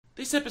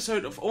This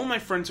episode of All My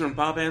Friends Are in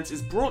Bar Bands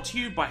is brought to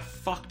you by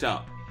Fucked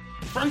Up.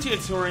 Frontier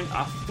Touring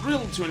are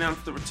thrilled to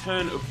announce the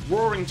return of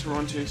roaring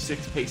Toronto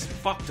six-piece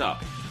Fucked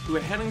Up, who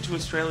are heading to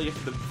Australia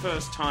for the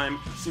first time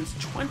since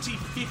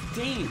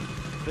 2015.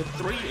 The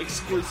 3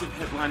 exclusive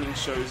headlining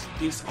shows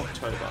this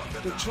October.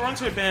 The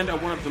Toronto band are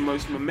one of the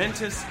most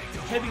momentous,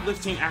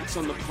 heavy-lifting acts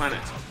on the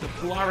planet. The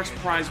Polaris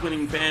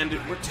Prize-winning band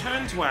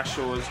return to our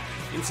shores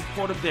in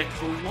support of their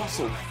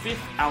colossal 5th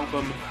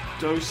album,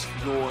 Dose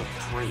Your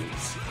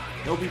Dreams.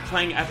 They'll be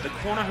playing at the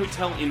Corner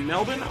Hotel in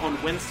Melbourne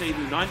on Wednesday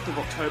the 9th of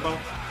October,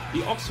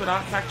 the Oxford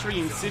Art Factory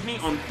in Sydney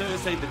on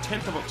Thursday the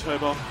 10th of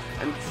October,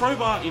 and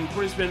Crowbar in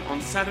Brisbane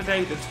on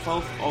Saturday the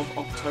 12th of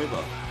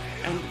October.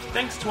 And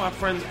thanks to our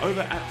friends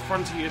over at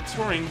Frontier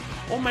Touring,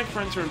 All My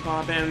Friends Are in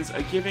Bar Bands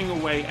are giving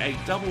away a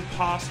double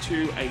pass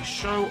to a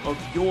show of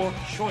your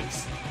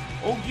choice.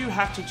 All you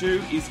have to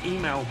do is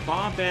email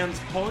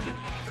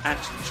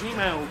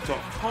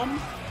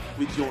barbandspod@gmail.com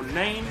with your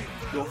name,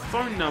 your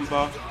phone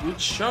number, which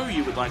show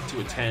you would like to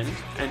attend,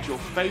 and your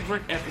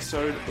favourite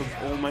episode of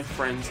All My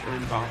Friends Are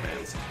in Bar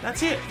Bands.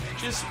 That's it.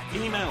 Just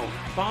email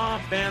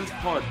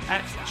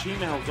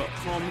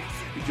barbandspod@gmail.com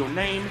with your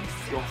name,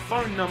 your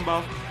phone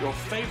number, your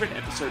favourite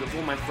episode of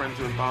All My Friends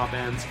Are in Bar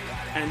Bands,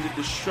 and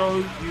the show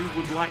you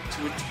would like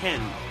to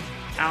attend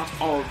out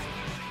of,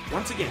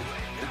 once again,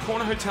 the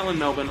Corner Hotel in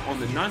Melbourne on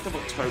the 9th of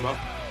October,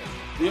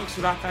 the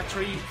Oxford Art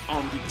Factory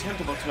on the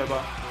 10th of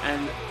October,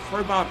 and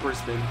Crowbar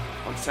Brisbane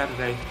on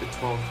Saturday the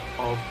 12th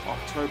of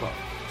October.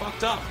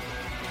 Fucked Up,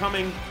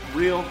 coming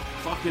real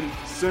fucking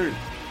soon.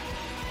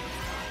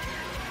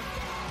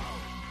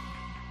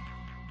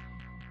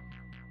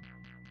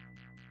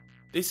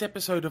 This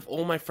episode of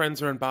All My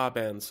Friends Are in Bar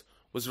Bands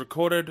was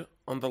recorded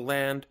on the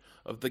land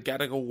of the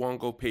Gadigal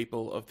Wangal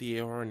people of the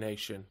Eora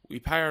Nation. We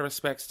pay our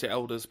respects to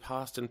elders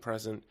past and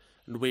present,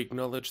 and we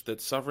acknowledge that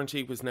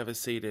sovereignty was never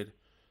ceded,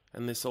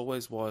 and this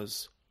always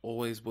was,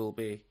 always will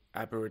be,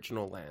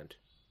 Aboriginal land.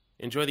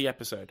 Enjoy the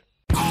episode.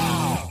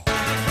 Bar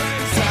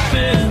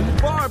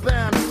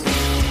band.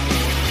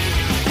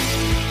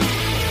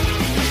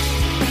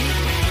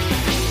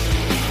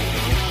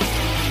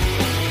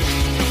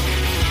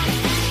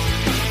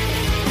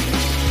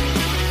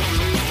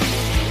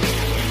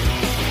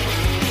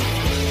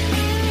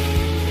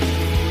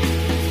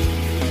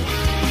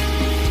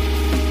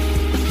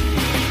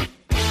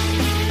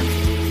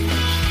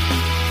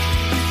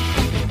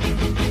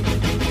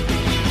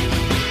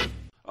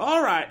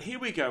 Here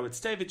we go, it's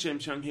David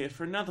Jemchung here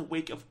for another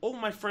week of All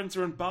My Friends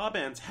Are in Bar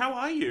Bands. How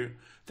are you?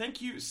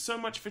 Thank you so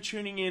much for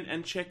tuning in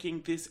and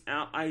checking this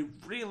out. I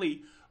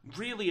really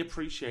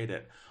appreciate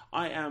it.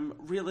 I am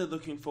really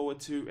looking forward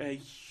to a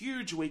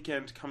huge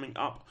weekend coming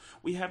up.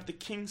 We have the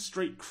King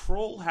Street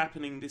Crawl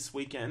happening this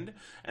weekend,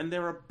 and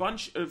there are a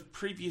bunch of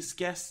previous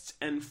guests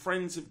and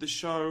friends of the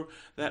show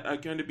that are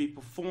going to be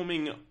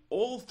performing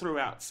all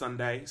throughout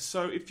Sunday.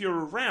 So if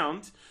you're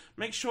around,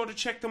 make sure to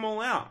check them all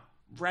out.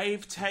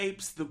 Rave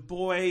Tapes, The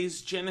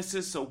Boys,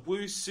 Genesis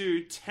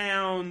Owusu,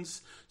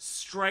 Towns,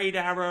 Straight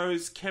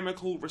Arrows,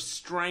 Chemical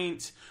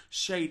Restraint,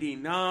 Shady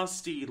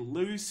Nasty,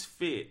 Loose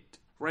Fit.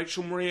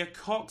 Rachel Maria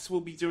Cox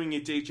will be doing a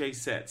DJ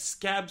set.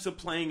 Scabs are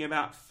playing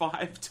about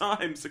 5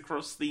 times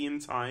across the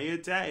entire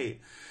day.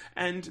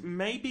 And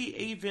maybe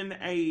even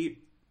a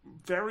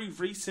very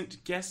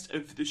recent guest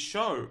of the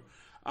show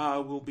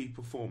will be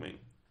performing.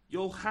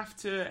 You'll have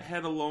to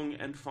head along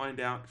and find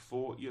out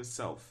for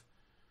yourself.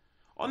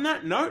 On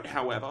that note,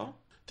 however,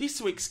 this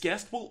week's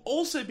guest will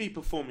also be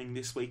performing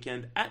this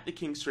weekend at the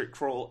King Street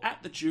Crawl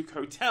at the Duke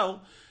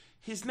Hotel.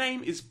 His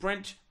name is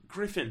Brent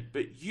Griffin,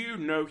 but you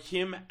know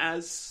him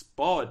as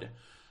Spod.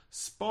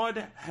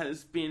 Spod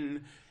has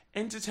been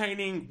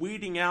entertaining,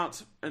 weeding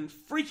out, and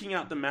freaking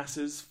out the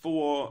masses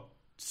for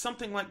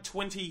something like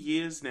 20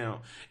 years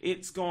now.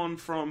 It's gone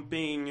from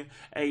being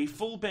a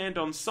full band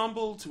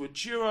ensemble to a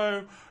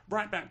duo,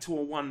 right back to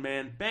a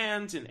one-man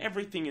band and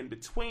everything in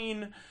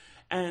between.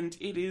 And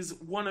it is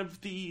one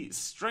of the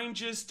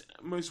strangest,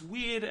 most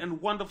weird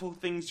and wonderful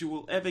things you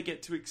will ever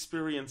get to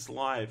experience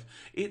live.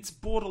 It's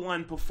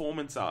borderline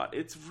performance art.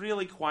 It's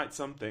really quite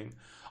something.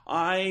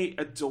 I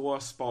adore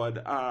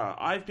Spod.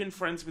 I've been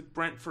friends with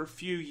Brent for a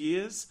few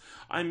years.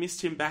 I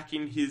missed him back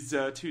in his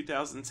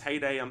 2000s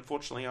heyday.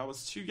 Unfortunately, I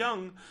was too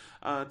young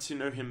to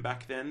know him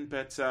back then.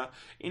 But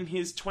in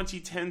his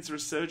 2010s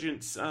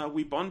resurgence,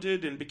 we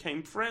bonded and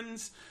became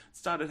friends,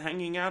 started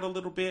hanging out a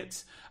little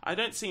bit. I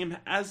don't see him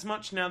as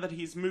much now that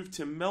he's moved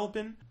to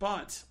Melbourne,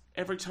 but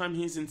every time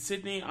he's in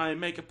Sydney, I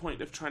make a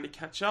point of trying to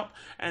catch up,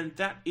 and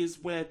that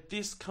is where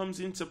this comes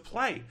into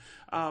play.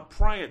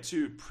 Prior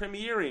to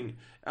premiering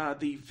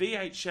the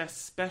VHS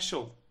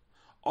special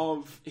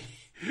of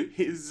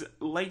his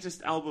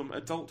latest album,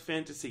 Adult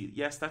Fantasy.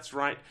 Yes, that's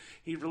right.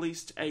 He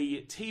released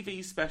a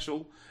TV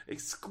special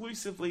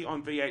exclusively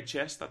on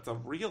VHS. That's a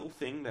real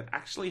thing that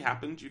actually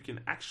happened. You can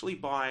actually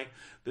buy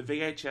the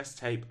VHS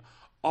tape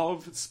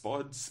of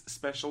Spod's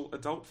special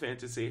Adult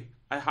Fantasy.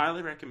 I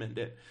highly recommend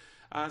it.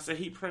 So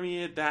he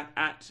premiered that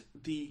at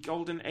the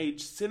Golden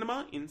Age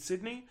Cinema in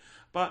Sydney.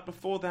 But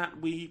before that,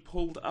 we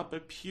pulled up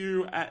a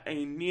pew at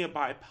a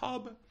nearby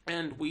pub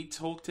and we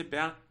talked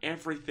about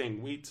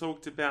everything. We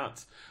talked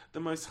about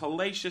the most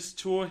hellacious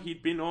tour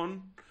he'd been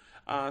on,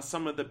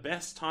 some of the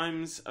best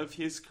times of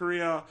his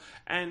career,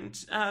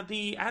 and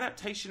the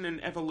adaptation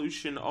and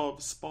evolution of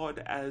Spod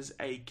as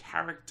a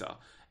character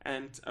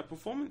and a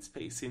performance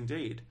piece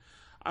indeed.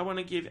 I want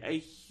to give a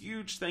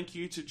huge thank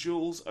you to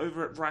Jules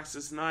over at Rice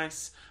is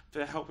Nice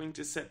for helping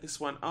to set this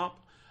one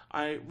up.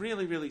 I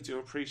really, really do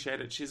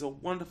appreciate it. She's a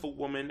wonderful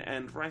woman,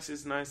 and Rice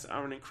is Nice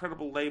are an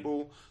incredible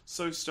label.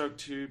 So stoked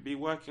to be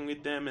working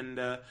with them and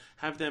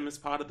have them as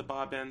part of the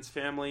Bar Bands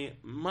family.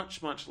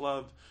 Much, much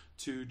love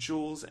to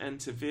Jules and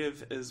to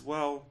Viv as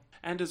well.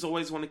 And as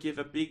always, want to give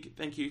a big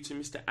thank you to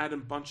Mr.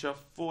 Adam Buncher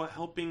for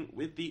helping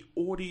with the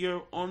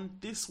audio on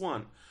this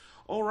one.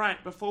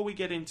 Alright, before we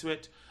get into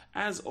it,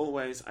 as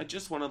always, I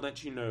just want to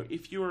let you know,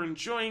 if you are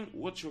enjoying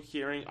what you're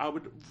hearing, I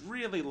would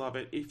really love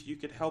it if you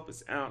could help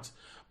us out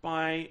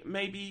by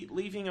maybe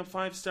leaving a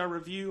 5-star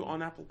review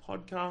on Apple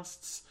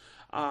Podcasts.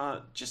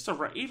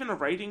 Even a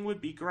rating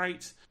would be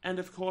great. And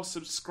of course,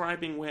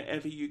 subscribing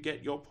wherever you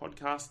get your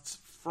podcasts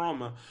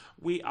from.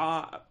 We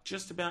are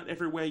just about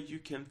everywhere you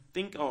can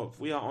think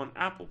of. We are on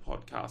Apple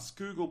Podcasts,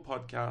 Google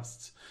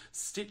Podcasts,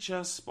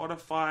 Stitcher,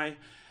 Spotify,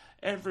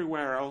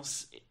 everywhere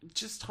else.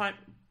 Just type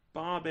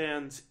Bar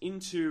Bands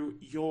into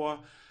your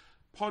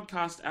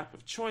podcast app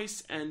of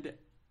choice and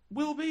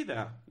we'll be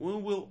there. We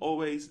will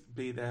always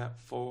be there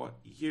for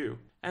you.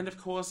 And of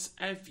course,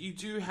 if you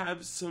do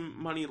have some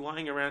money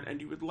lying around and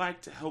you would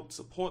like to help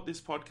support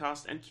this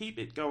podcast and keep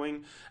it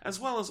going, as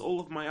well as all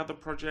of my other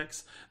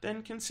projects,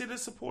 then consider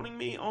supporting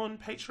me on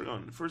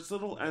Patreon. For as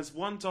little as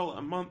 $1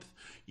 a month,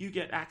 you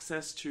get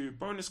access to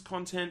bonus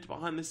content,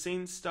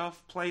 behind-the-scenes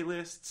stuff,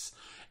 playlists,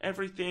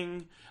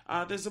 everything.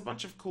 There's a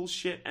bunch of cool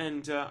shit,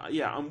 and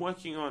I'm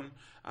working on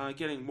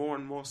getting more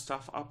and more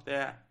stuff up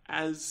there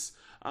as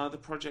the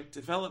project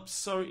develops.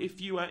 So if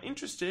you are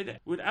interested,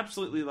 we'd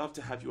absolutely love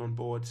to have you on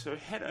board. So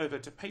head over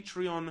to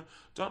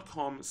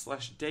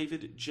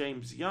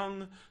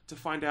patreon.com/DavidJamesYoung to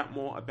find out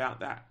more about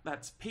that.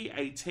 That's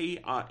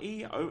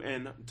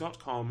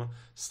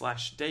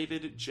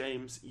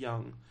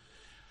patreon.com/DavidJamesYoung.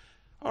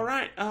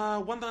 Alright,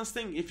 one last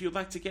thing. If you'd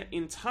like to get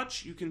in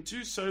touch, you can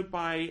do so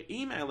by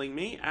emailing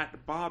me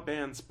at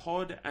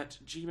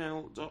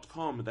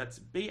barbandspod@gmail.com. That's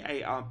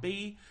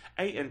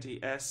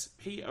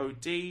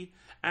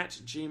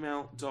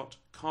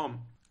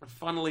BARBANDSPOD@gmail.com.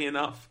 Funnily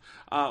enough,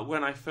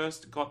 when I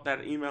first got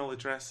that email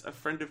address, a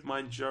friend of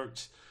mine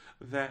joked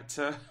that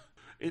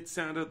it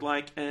sounded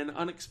like an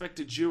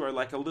unexpected duo,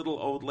 like a little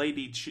old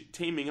lady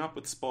teaming up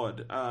with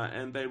Spod,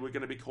 and they were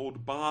going to be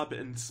called Barb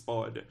and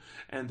Spod,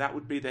 and that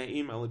would be their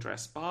email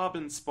address,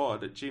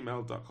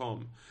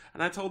 barbandspod@gmail.com.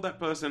 And I told that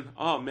person,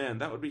 oh man,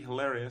 that would be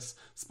hilarious.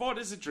 Spod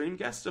is a dream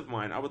guest of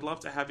mine. I would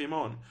love to have him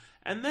on.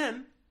 And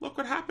then, look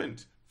what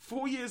happened.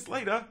 4 years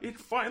later, it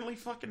finally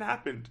fucking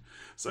happened.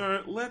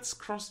 So let's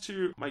cross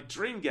to my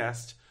dream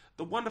guest,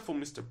 the wonderful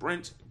Mr.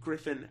 Brent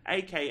Griffin,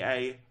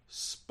 aka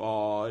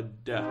Spod.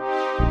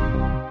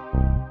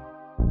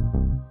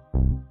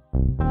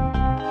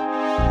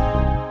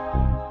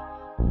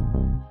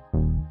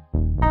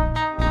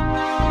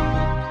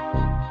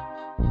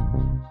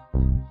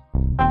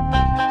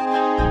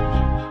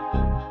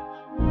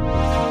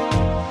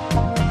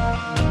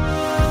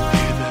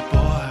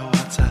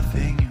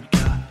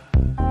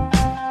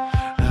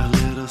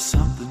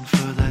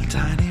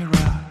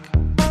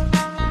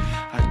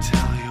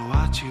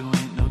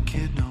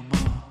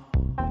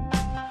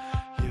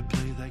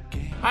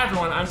 Hi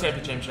everyone, I'm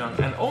David James Young,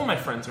 and all my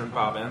friends are in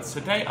bar bands.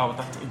 Today I would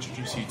like to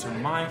introduce you to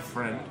my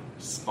friend,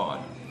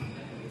 Spod.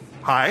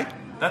 Hi.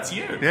 That's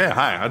you. Yeah,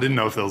 hi. I didn't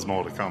know if there was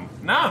more to come.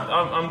 No,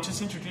 I'm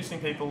just introducing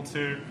people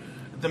to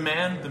the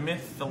man, the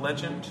myth, the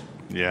legend.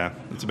 Yeah,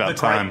 it's about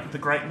time. The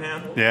great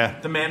man. Yeah.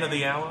 The man of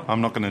the hour.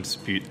 I'm not going to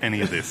dispute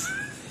any of this.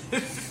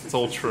 It's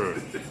all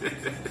true.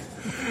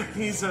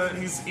 He's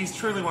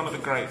truly one of the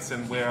greats,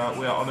 and we are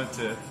honoured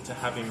to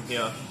have him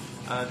here.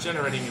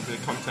 Generating a bit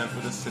of content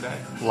with us today.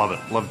 Love it.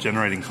 Love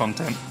generating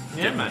content.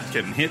 Yeah, mate.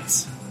 Getting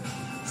hits.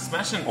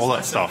 Smashing. All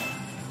that stuff.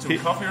 Do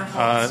coffee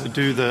reports.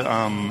 Do the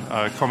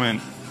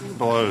comment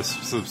below,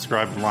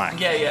 subscribe and like.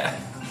 Yeah.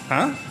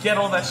 Huh? Get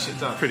all that shit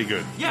done. Pretty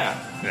good. Yeah.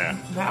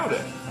 Nailed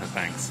it.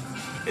 Thanks.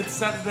 It's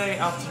Saturday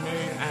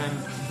afternoon and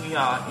we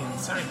are in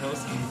Surrey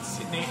Hills in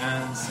Sydney,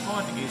 and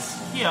Spod is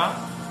here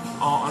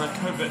on a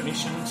covert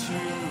mission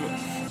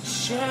to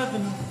share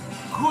the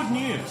good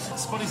news.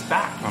 Spod is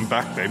back. I'm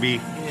back, baby.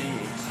 Yeah.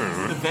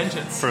 The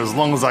vengeance. For as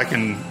long as I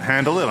can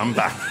handle it, I'm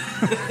back.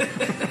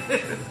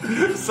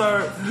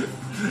 So,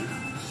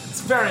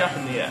 it's very up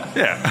in the air.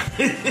 Yeah.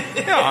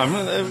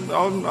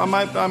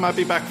 I might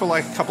be back for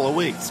like a couple of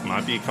weeks.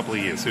 Might be a couple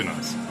of years. Who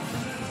knows?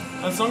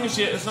 As long as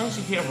you're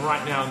here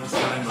right now in this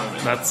very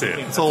moment. That's it.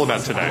 It's all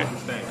about today.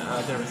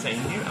 There is a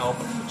new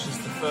album, which is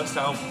the first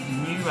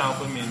new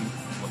album in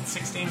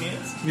 16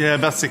 years? Yeah,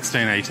 about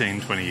 16,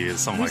 18, 20 years,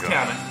 something Who's like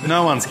that. counting?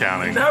 No one's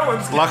counting. No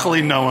one's counting.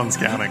 Luckily, no one's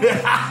counting.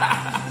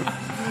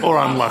 Or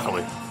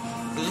unluckily.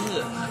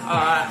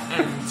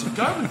 And to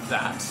go with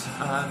that,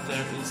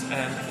 there is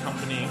an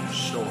accompanying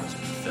short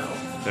film.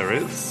 There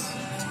is.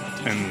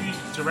 Did you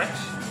direct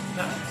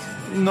that?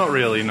 Not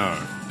really, no.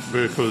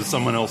 Because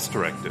someone else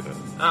directed it.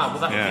 Ah, well,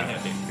 that would Yeah,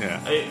 be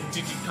handy. yeah.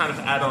 Did you kind of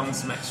add on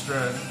some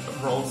extra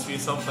roles for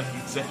yourself, like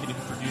executive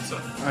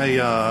producer?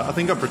 I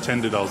think I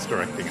pretended I was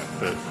directing it,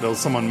 but there was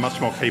someone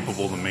much more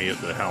capable than me at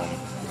the helm,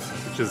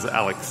 which is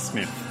Alex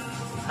Smith.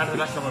 How did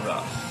that come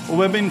about? Well,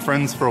 we've been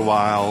friends for a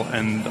while,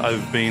 and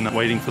I've been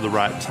waiting for the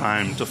right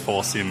time to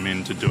force him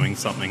into doing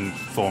something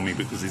for me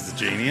because he's a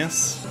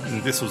genius,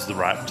 and this was the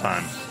right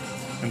time.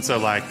 And so,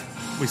 like,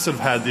 we sort of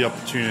had the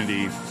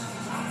opportunity.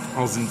 I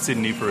was in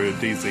Sydney for a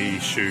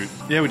DZ shoot.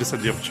 Yeah, we just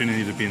had the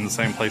opportunity to be in the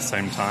same place,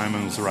 same time,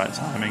 and it was the right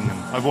timing. And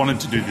I wanted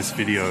to do this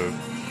video.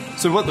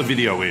 So what the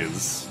video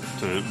is,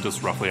 to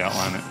just roughly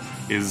outline it,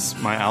 is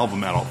my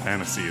album Adult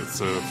Fantasy.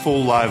 It's a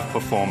full live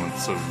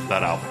performance of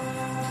that album.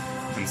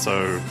 And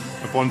so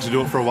I've wanted to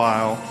do it for a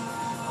while,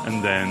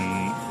 and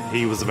then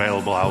he was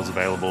available, I was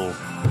available.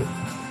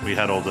 We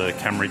had all the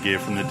camera gear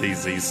from the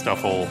DZ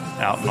stuff all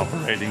out and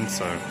operating,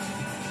 so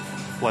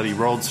bloody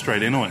rolled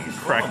straight into it and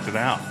cracked it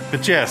out.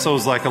 But yeah, so it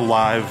was like a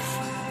live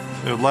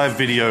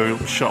video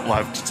shot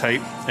live to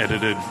tape,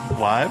 edited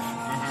live.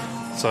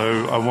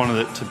 So I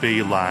wanted it to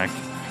be like,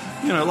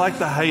 you know, like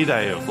the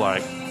heyday of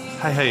like,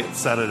 Hey, It's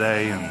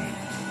Saturday and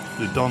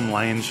the Don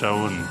Lane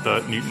show and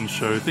Bert Newton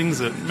show, things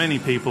that many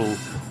people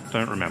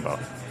don't remember.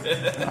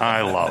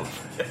 I love.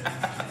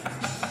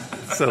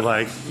 So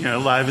like, you know,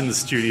 live in the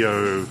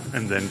studio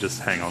and then just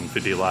hang on for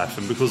dear life.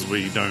 And because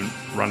we don't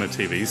run a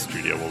TV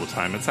studio all the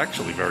time, it's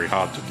actually very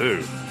hard to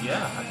do.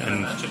 Yeah, I can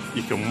imagine.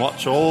 You can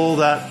watch all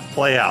that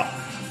play out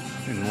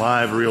in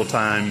live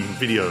real-time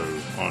video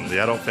on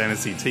the Adult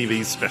Fantasy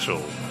TV special.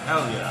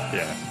 Hell yeah.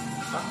 Yeah.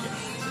 Fuck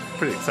yeah.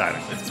 Pretty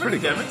exciting. It's pretty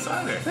damn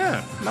exciting.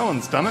 Yeah, no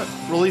one's done it.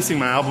 Releasing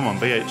my album on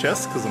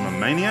VHS because I'm a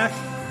maniac.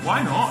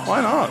 Why not? Why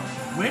not?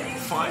 Where do you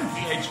find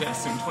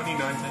VHS in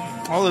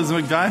 2019? Oh, there's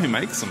a guy who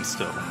makes them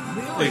still.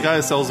 Really? The guy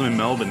who sells them in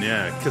Melbourne,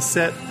 yeah.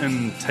 Cassette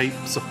and tape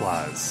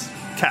supplies.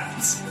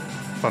 Cats,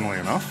 funnily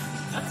enough.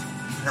 That's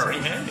very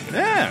handy.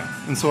 Yeah.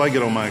 And so I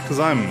get all my... Because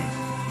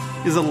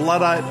is a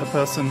Luddite a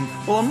person...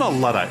 Well, I'm not a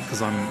Luddite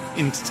because I'm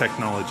into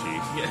technology.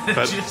 Yeah,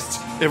 but just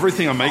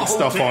everything I make old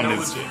stuff on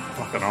is technology.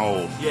 fucking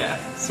old. Yeah.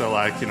 So,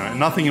 like, you know,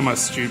 nothing in my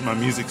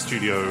music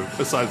studio,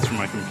 aside from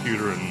my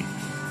computer and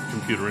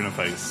computer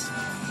interface,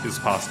 is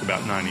past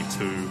about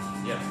 92.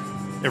 Yeah.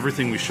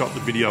 Everything we shot the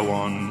video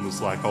on was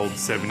like old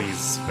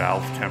 70s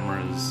Valve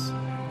cameras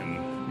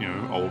and, you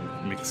know, old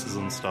mixers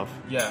and stuff.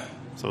 Yeah.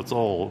 So it's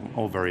all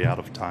very out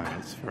of time.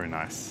 It's very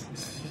nice.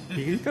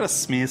 You've got to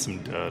smear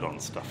some dirt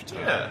on stuff too.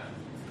 Yeah.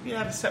 You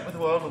have to set with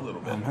the world a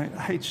little bit. Mate,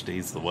 HD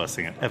is the worst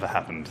thing that ever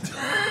happened.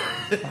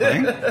 I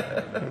think.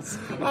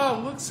 Oh,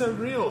 it looks so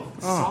real.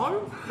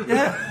 Oh. So?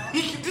 Yeah.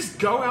 You can just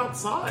go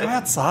outside. Go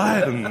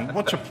outside and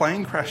watch a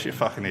plane crash, you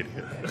fucking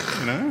idiot.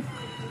 You know?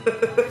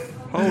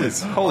 Holy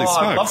smokes.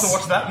 I'd love to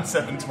watch that in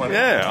 720.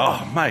 Yeah,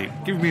 oh mate,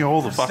 give me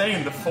all the Stay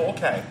in the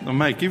 4K. Oh,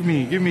 mate, give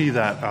me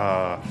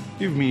that.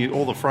 Give me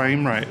all the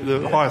frame rate,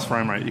 the highest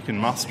frame rate you can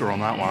muster on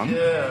that one.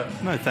 Yeah.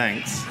 No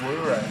thanks,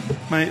 Blu-ray.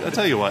 mate. I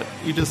tell you what,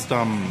 you just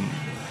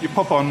you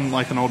pop on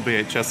like an old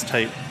VHS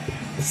tape.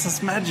 There's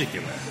this magic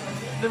in there.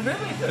 There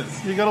really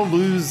is. You gotta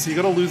lose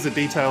the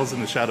details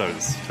and the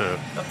shadows to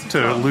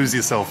fun. lose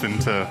yourself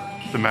into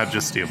the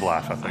majesty of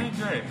life. I I think.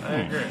 agree. I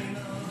agree.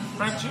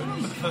 Frank, do you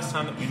remember the first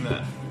time that we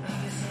met?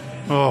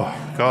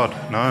 Oh God,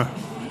 no.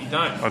 You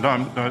don't. I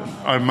don't.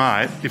 I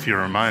might if you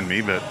remind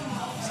me, but.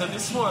 So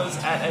this was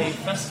at a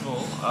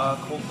festival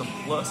called the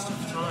Blurst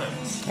of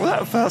Times. Well,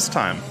 that first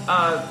time.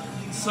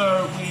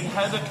 So we'd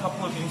had a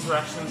couple of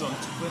interactions on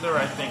Twitter,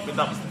 I think, but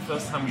that was the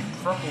first time we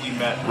properly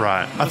met.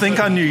 Right. I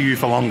think I knew you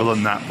for longer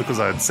than that because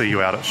I'd see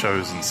you out at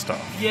shows and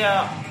stuff.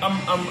 Yeah,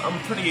 I'm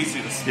pretty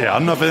easy to spot. Yeah, I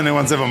don't know if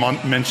anyone's ever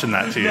mentioned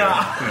that to you.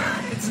 Nah,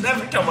 Yeah. it's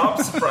never come up,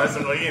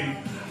 surprisingly, in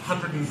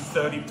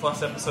 130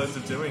 plus episodes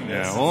of doing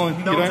this. Yeah, well,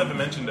 no one's ever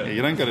mentioned it. Yeah,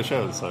 you don't go to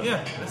shows, so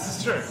Yeah, this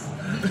is true.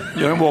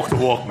 you don't walk the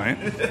walk, mate.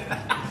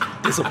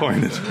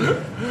 Disappointed.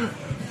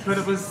 But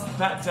it was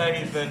that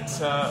day that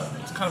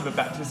it was kind of a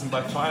baptism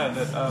by fire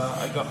that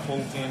I got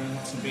hauled in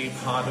to be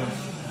part of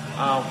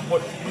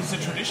what was a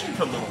tradition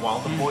for a little while,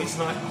 the Boys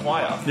Night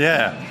Choir.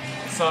 Yeah.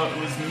 So it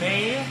was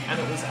me, and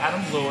it was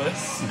Adam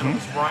Lewis, and it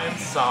was Ryan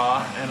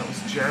Saar, and it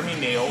was Jeremy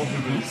Neal,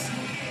 who was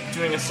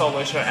doing a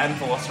solo show, and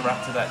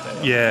Velociraptor that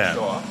day. Yeah. I'm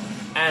sure.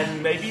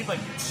 And maybe like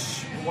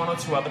one or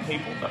two other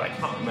people that I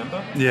can't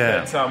remember.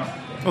 Yeah. But,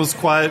 It was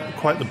quite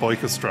the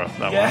boykestra,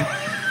 that yeah.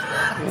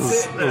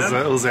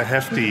 one. It was a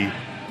hefty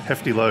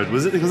load.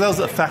 Was it because that was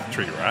a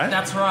factory, right?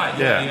 That's right.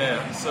 Yeah.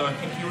 Yeah. So I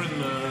think you were in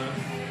the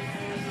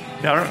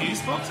Yeah.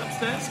 fuse box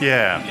upstairs.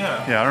 Yeah.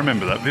 Yeah. Yeah, I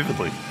remember that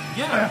vividly.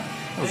 Yeah.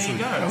 That There you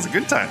go. That was a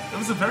good time. It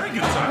was a very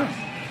good time.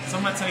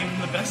 Some might say even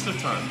the best of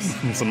times.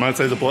 Some might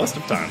say the blessed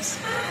of times.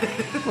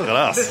 Look at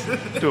us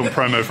doing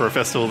promo for a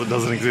festival that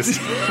doesn't exist.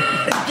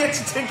 Get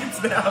your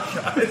tickets now,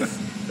 guys.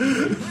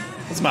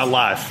 It's my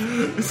life.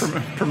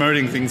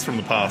 Promoting things from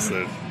the past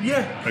that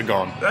Yeah. are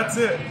gone. That's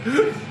it.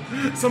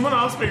 Someone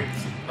asked me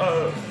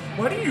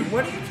why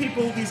do you keep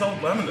all these old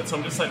laminates?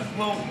 I'm just like,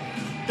 well,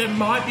 there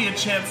might be a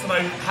chance that I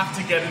have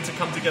to get into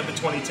Come Together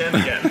 2010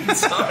 again.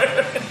 So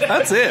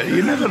That's it.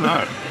 You never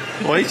know.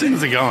 The way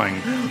things are going,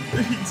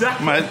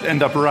 exactly. might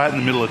end up right in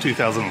the middle of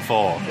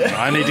 2004.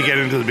 I need to get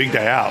into the big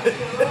day out.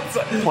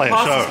 Play a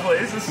show.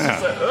 Please. It's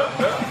just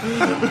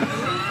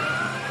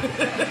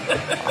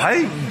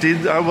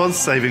I was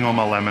saving all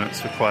my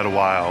laminates for quite a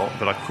while,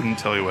 but I couldn't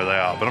tell you where they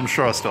are. But I'm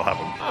sure I still have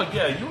them. oh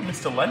yeah, you were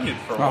Mr. Lanyard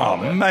for a while.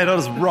 Oh, mate, I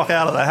just rock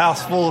out of the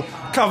house full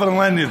covered in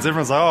lanyards.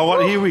 Everyone's like, oh,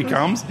 what? Here he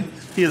comes.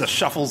 Hear the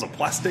shuffles of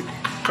plastic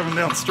coming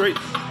down the street.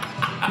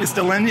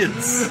 Mr.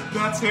 Lanyards.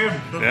 That's him.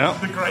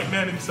 The great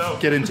man himself.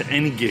 Get into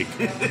any gig.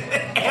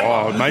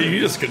 Oh, mate, you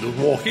just could just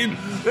walk in.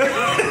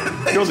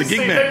 You're the gig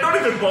man. They're not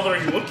even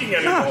bothering looking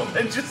anymore.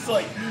 They're just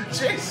like,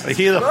 Jesus They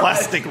hear the Christ.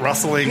 plastic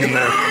rustling and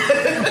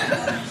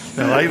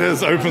they're like,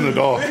 just open the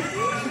door.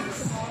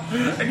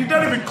 And you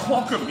don't even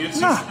clock them. It's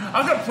just,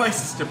 I've got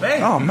places to be.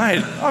 Oh,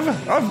 mate,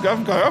 I've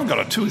got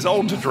a 2 years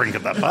old to drink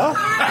at that bar.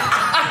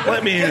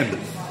 Let me in.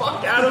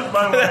 Fuck out of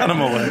my way. Out of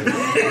my way.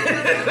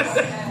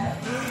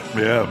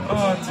 Yeah.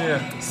 Oh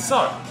dear.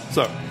 So,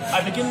 So,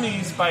 I begin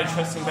these by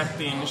tracing back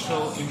the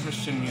initial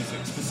interest in music,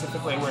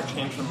 specifically where it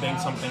changed from being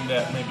something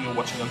that maybe you're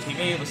watching on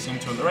TV, listening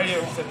to on the radio,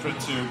 etc.,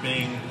 to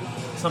being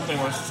something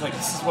where it's just like,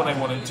 this is what I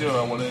want to do.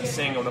 I want to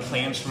sing, I want to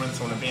play instruments,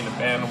 I want to be in a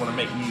band, I want to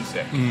make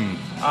music.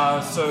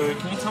 So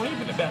can you tell me a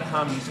bit about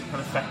how music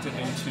kind of factored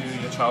into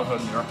your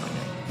childhood and your upbringing?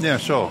 yeah,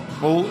 sure.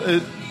 Well,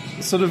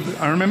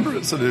 I remember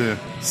it sort of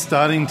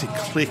starting to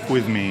click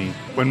with me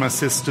when my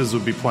sisters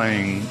would be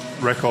playing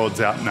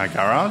records out in our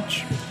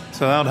garage.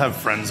 So they would have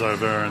friends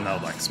over and they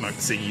would like smoke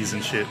ciggies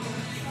and shit.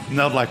 And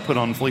they would like put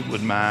on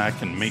Fleetwood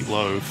Mac and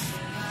Meatloaf.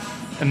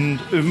 And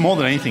more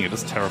than anything, it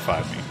just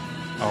terrified me.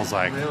 I was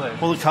like, Really?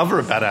 well, the cover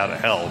of Bat Out of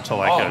Hell to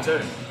like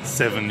dude.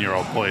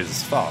 7-year-old boy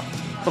is fucked.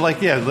 But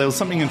like, yeah, there was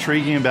something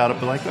intriguing about it.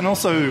 But like, and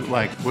also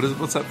like,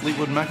 what's that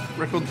Fleetwood Mac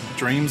record?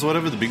 Dreams,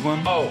 whatever, the big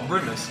one. Oh,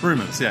 Rumours.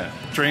 Rumors, yeah.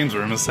 Dreams,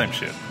 Rumors, same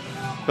shit.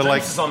 But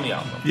like, This is on the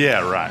album.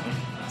 yeah, right.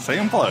 See,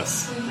 I'm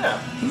close.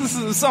 Yeah.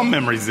 There's some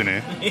memories in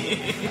it.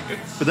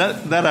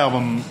 But that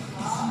album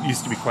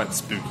used to be quite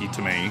spooky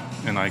to me,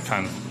 and I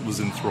kind of was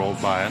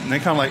enthralled by it. And they're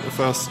kind of like the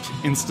first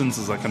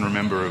instances I can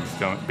remember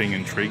of being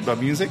intrigued by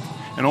music.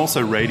 And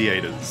also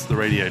Radiators. The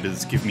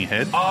Radiators, Give Me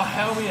Head. Oh,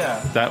 hell yeah.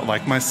 That,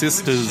 like, my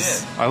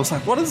sisters... shit. I was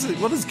like, what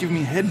does Give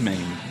Me Head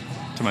mean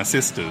to my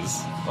sisters?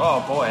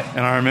 Oh, boy.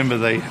 And I remember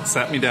they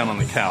sat me down on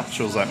the couch.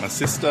 It was like my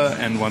sister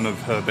and one of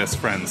her best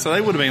friends. So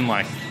they would have been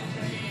like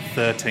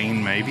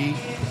 13 maybe,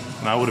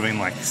 and I would have been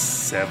like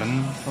 7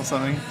 or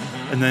something.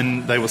 Mm-hmm. And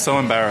then they were so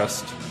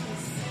embarrassed,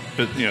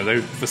 but you know,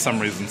 they for some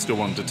reason still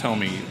wanted to tell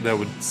me. They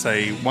would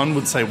say, one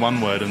would say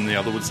one word and the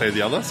other would say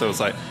the other. So it was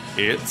like,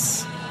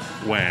 it's,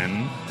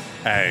 when,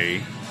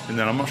 a, and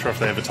then I'm not sure if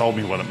they ever told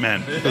me what it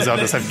meant, because they'll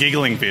just have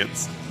giggling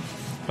fits.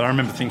 But I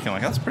remember thinking,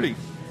 like, that's pretty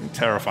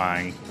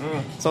terrifying.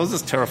 So I was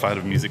just terrified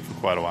of music for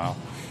quite a while.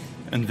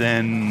 And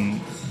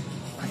then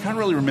I can't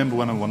really remember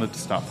when I wanted to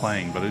start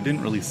playing, but I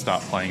didn't really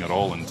start playing at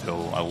all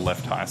until I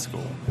left high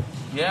school.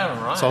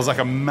 Yeah, right. So I was like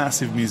a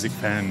massive music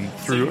fan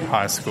through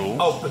high school.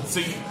 Oh, but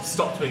so you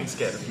stopped being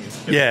scared of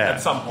music Yeah.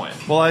 at some point?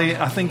 Well,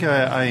 I think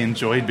I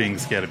enjoyed being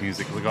scared of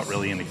music because I got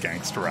really into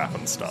gangster rap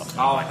and stuff.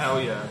 Oh,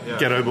 hell yeah.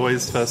 Ghetto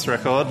Boys' first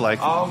record, like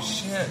Oh,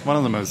 shit. one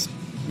of the most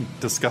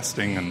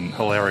disgusting and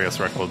hilarious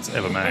records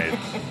ever made.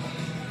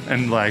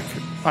 And like,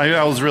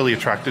 I was really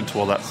attracted to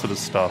all that sort of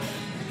stuff.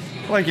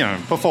 Like, you know,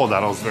 before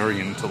that I was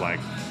very into like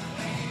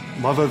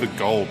Love Over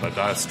Gold by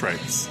Dire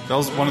Straits. That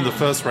was one of the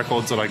first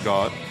records that I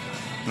got,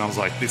 and I was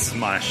like, this is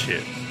my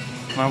shit.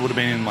 And I would have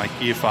been in like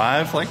year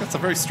 5. Like, that's a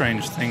very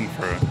strange thing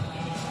for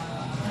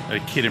a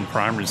kid in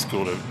primary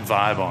school to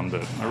vibe on,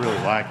 but I really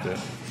liked it.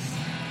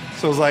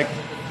 So I was like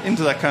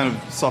into that kind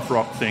of soft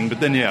rock thing. But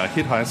then, yeah, I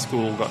hit high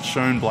school, got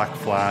shown Black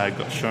Flag,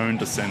 got shown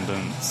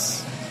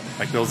Descendants.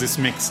 Like, there was this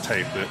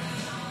mixtape that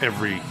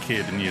every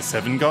kid in year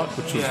 7 got,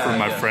 which was from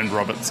my friend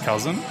Robert's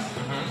cousin.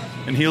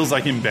 And he was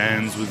like in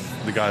bands with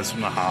the guys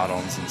from the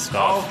Hard-Ons and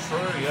stuff. Oh,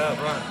 true,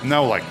 yeah, right. And they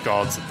were like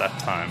gods at that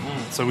time.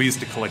 So we used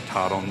to collect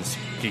Hard-Ons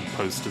gig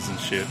posters and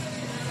shit.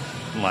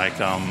 Like,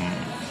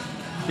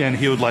 yeah, and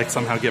he would like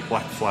somehow get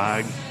Black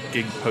Flag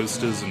gig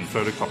posters and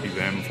photocopy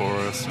them for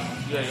us. And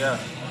Yeah.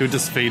 he would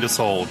just feed us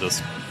all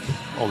this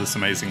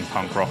amazing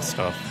punk rock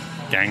stuff.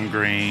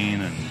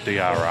 Gangrene and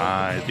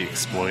DRI, The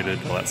Exploited,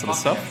 all that sort of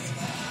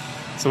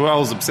stuff. So I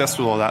was obsessed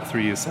with all that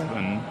through year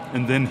 7.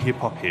 And then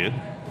hip-hop hit.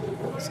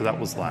 So that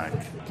was like,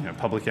 you know,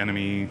 Public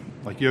Enemy,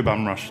 like Yo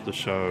Bum Rush the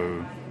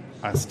Show,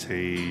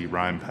 Ice-T,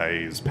 Ryan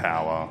Pays,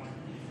 Power,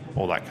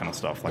 all that kind of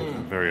stuff. Like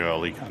very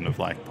early kind of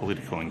like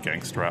political and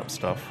gangster rap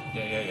stuff.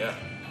 Yeah.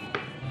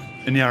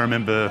 And yeah, I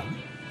remember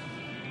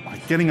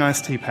like getting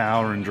Ice-T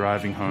Power and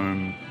driving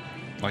home.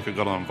 Like I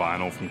got it on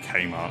vinyl from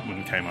Kmart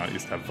when Kmart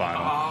used to have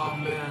vinyl. Oh,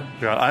 man.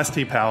 I got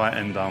Ice-T Power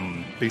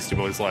and Beastie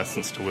Boys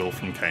License to Will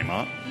from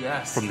Kmart.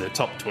 Yes. From their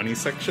top 20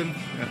 section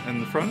in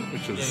the front,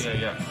 which is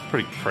Yeah.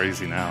 pretty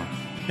crazy now.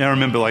 Yeah, I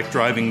remember like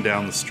driving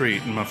down the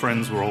street and my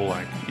friends were all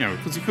like, you know,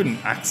 because you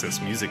couldn't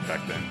access music back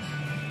then.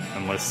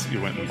 unless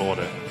you went and bought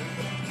it.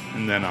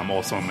 And then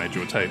also made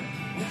you a tape.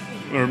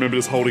 I remember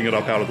just holding it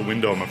up out of the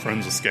window, and my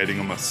friends were skating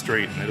on my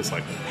street, and they just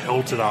like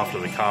pelted after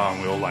the car,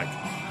 and we all like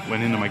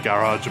went into my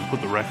garage and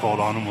put the record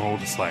on, and we're all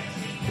just like,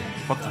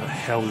 what the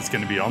hell is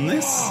going to be on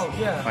this? Oh,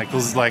 yeah. Like, it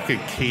was like a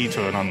key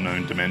to an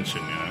unknown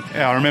dimension, you know?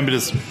 Yeah, I remember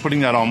just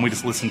putting that on. We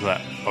just listened to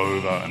that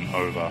over and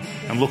over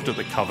and looked at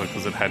the cover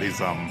because it had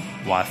his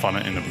wife on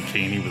it in a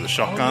bikini with a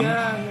shotgun. Oh,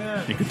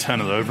 yeah. You could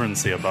turn it over and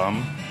see a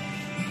bum.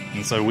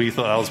 And so we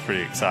thought that was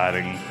pretty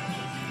exciting.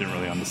 Didn't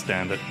really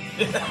understand it.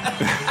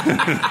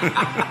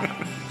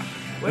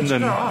 Where'd you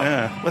grow up?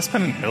 Yeah, West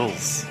Pennant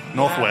Hills,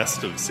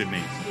 northwest of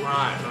Sydney.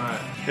 Right.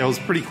 It was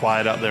pretty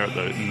quiet out there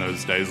in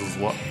those days.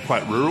 It was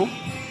quite rural.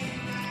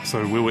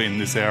 So we were in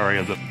this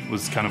area that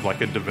was kind of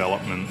like a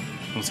development.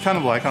 It was kind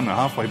of like, I don't know,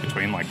 halfway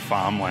between like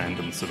farmland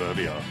and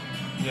suburbia.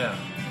 Yeah.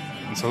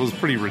 And so it was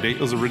pretty ridiculous.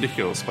 It was a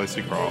ridiculous place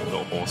to grow up. There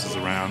were horses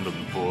around and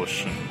the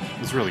bush, and it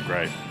was really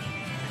great.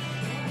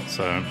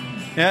 So,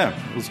 yeah,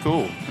 it was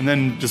cool. And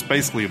then just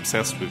basically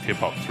obsessed with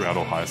hip-hop throughout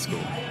all high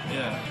school.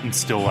 Yeah. And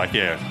still like,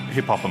 yeah,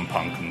 hip-hop and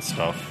punk and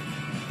stuff.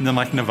 And then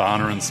like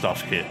Nirvana and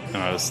stuff hit, and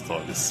I just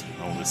thought,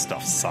 all this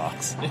stuff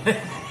sucks.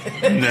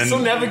 This will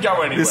never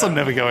go anywhere. This will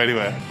never go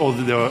anywhere. Or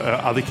there were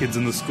other kids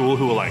in the school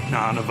who were like,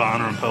 nah,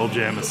 Nirvana and Pearl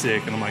Jam are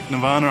sick. And I'm like,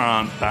 Nirvana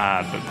aren't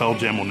bad, but Pearl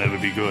Jam will never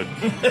be good.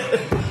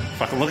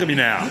 Fucking look at me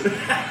now.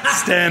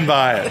 Stand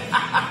by it.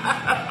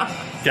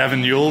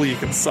 Gavin Newell, you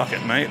can suck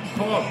it, mate.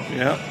 Come on.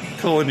 Yeah,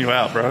 calling you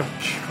out, bro.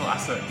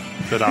 Classic.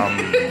 But,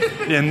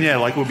 and yeah,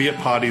 like we'll be at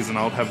parties and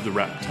I would have the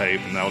rap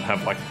tape and they would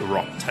have like the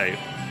rock tape.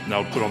 And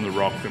they'll put on the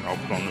rock and I'll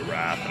put on the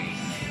rap and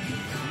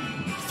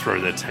throw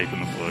their tape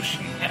in the bush.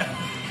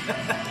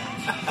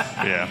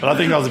 Yeah, but I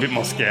think I was a bit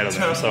more scared of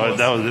them, so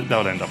that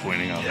would end up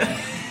winning. I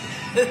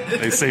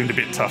think. They seemed a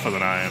bit tougher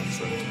than I am.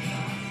 So.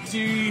 Do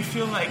you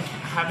feel like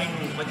having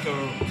like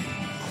a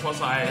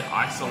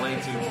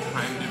quasi-isolated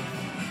kind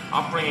of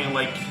upbringing,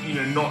 like, you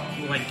know, not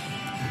like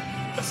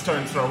a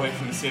stone's throw away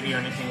from the city or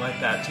anything like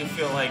that, do you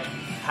feel like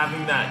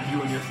having that,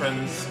 you and your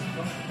friends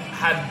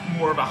had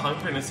more of a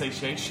hunger and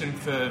association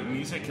for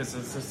music? Because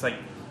it's just like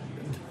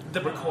the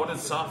recorded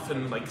stuff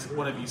and like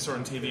whatever you saw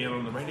on TV and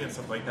on the radio and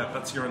stuff like that,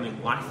 that's your only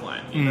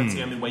lifeline. That's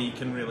the only way you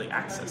can really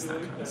access that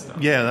kind of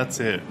stuff. Yeah, that's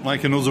it.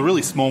 Like, and it was a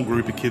really small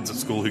group of kids at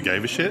school who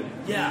gave a shit.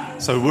 Yeah.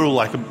 So we were all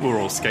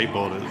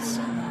skateboarders,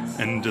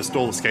 and just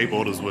all the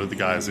skateboarders were the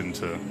guys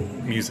into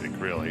music,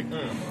 really.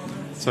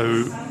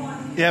 So,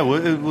 yeah,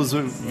 it was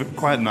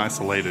quite an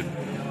isolated.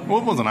 Well,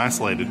 it wasn't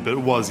isolated, but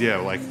it was, yeah.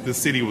 Like the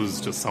city was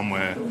just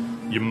somewhere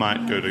you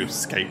might go to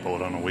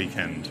skateboard on a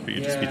weekend, but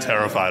you'd just be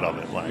terrified of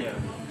it, like. Yeah.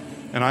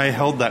 And I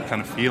held that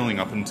kind of feeling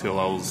up until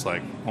I was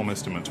like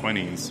almost in my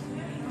 20s,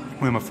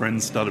 where my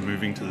friends started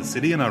moving to the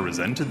city, and I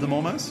resented them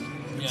almost.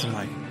 Yeah. So I'm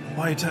like,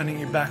 why are you turning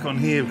your back on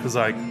here? Because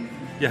like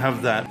you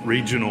have that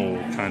regional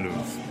kind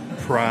of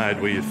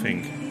pride where you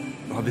think,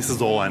 oh, this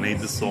is all I need,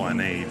 this is all I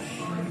need.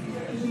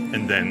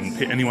 And then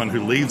anyone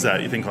who leaves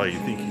that, you think, oh, you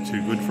think you're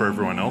too good for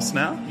everyone else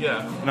now?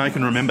 Yeah. And I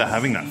can remember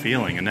having that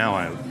feeling, and now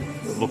I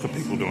look at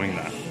people doing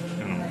that,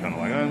 and I'm kind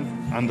of like,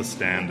 I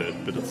understand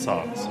it, but it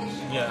sucks.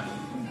 Yeah.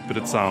 But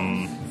it's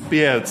but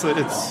yeah,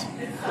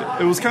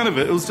 it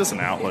was just an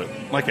outlet,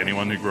 like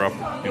anyone who grew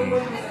up in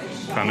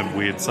kind of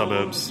weird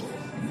suburbs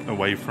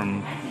away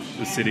from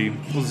the city.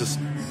 It was just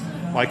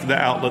like the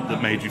outlet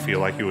that made you feel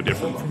like you were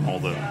different from all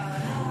the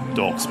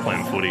dorks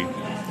playing footy.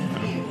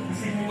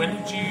 When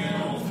did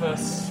you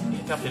first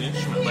pick up an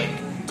instrument?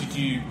 Like, did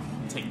you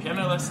take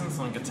piano lessons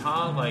on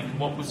guitar? Like,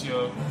 what was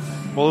your...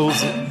 Well, it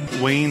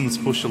was Ween's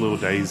Push a Little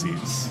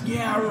Daisies.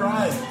 Yeah,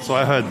 right. So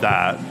I heard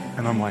that,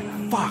 and I'm like,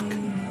 fuck,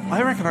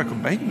 I reckon I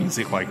could make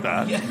music like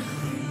that. Yeah.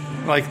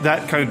 Like,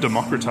 that kind of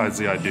democratized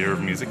the idea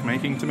of music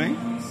making to me.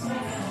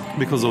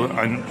 Because,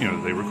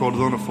 they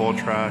recorded on a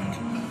 4-track.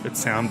 It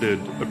sounded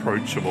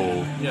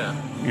approachable. Yeah.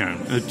 You know,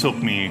 it took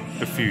me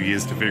a few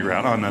years to figure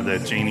out, oh no, they're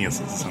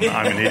geniuses and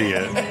I'm an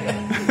idiot.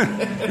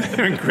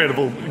 They're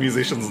incredible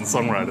musicians and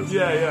songwriters.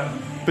 Yeah, yeah.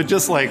 But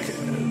just like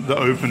the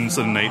open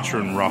sort of nature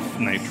and rough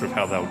nature of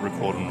how they would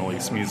record and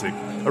release music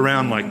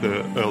around like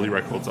the early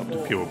records up to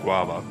Pure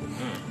Guava.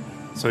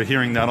 So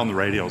hearing that on the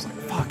radio, I was like,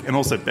 fuck. And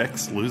also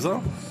Beck's Loser.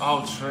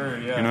 Oh, true,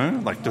 yeah. You know,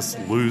 like just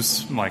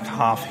loose, like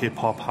half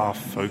hip-hop, half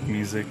folk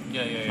music.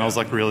 Yeah. And I was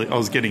like I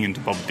was getting into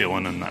Bob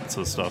Dylan and that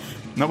sort of stuff.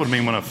 And that would have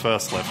been when I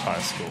first left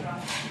high school.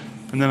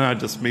 And then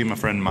me and my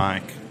friend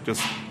Mike,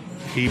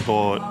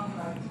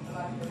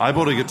 I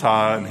bought a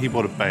guitar and he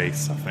bought a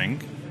bass, I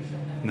think.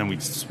 And then we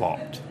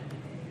swapped.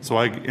 So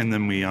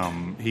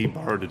he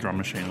borrowed a drum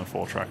machine and a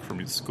 4-track from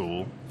his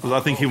school. Because I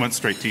think he went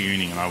straight to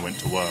uni and I went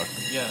to work.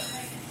 Yeah.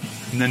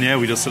 And then,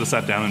 we just sort of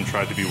sat down and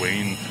tried to be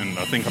Ween, and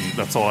I think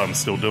that's all I'm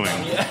still doing,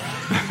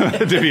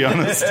 to be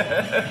honest.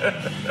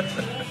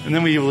 And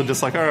then we were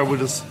just like, all right,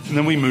 and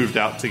then we moved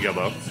out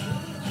together,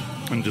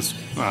 and just,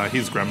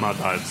 his grandma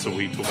died, so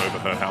we took over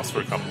her house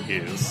for a couple of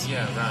years.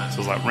 Yeah, right. So it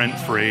was like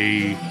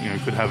rent-free,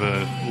 could have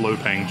a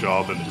low-paying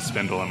job and just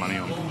spend all our money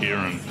on gear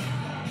and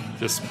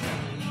just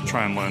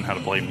try and learn how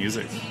to play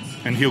music.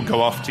 And he'll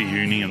go off to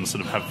uni and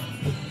sort of have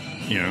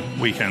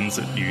weekends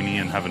at uni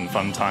and having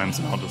fun times,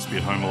 and I'll just be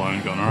at home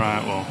alone going, all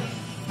right, well,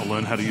 I'll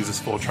learn how to use this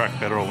 4-track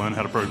better, I'll learn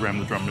how to program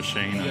the drum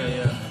machine.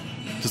 And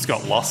just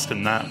got lost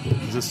in that.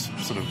 Just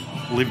sort of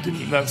we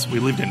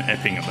lived in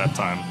Epping at that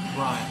time.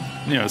 Right.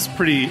 It's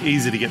pretty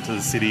easy to get to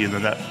the city, and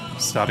then that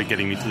started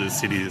getting me to the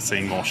city,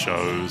 seeing more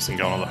shows and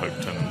going on the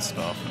Hopeton and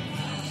stuff.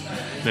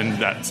 And then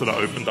that sort of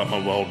opened up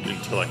my world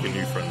into like a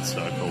new friend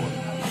circle.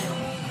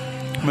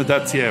 But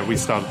that's, we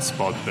started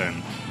Spod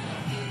then.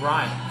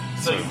 Right.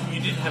 So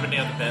you didn't have any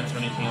other bands or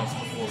anything else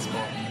before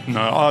Spod?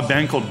 No, a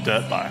band called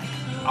Dirtbike.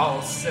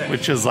 Oh, sick.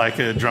 Which is like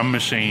a drum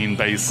machine,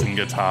 bass and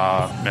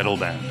guitar metal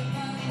band.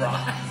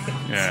 Right.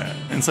 Yeah.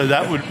 And so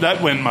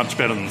that went much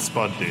better than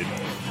Spod did.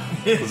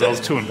 Because I was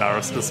too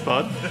embarrassed to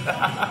Spud.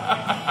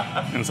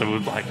 And so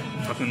we'd like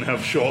fucking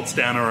have shorts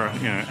down or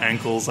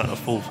ankles, like a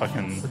full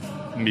fucking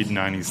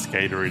mid-90s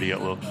skater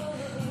idiot look.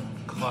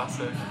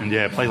 Classic. And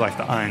play like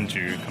the Iron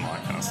Duke and all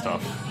that kind of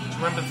stuff. Do you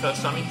remember the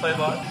first time you played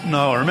live?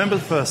 No, I remember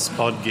the first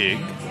Spod gig.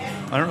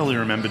 I don't really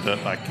remember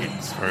Dirtbike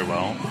gigs very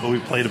well, but we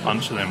played a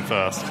bunch of them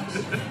first.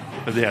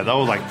 But they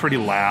were like pretty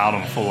loud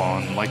and full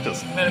on, like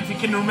just... Man, if you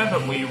can remember,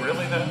 were you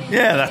really there?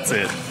 Yeah, that's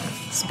it.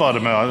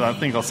 Spod, I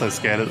think I was so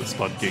scared at the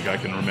Spod gig I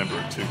can remember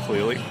it too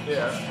clearly.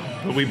 Yeah.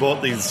 But we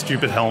bought these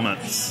stupid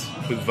helmets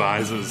with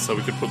visors so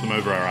we could put them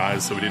over our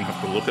eyes so we didn't have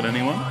to look at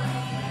anyone.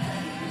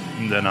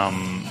 And then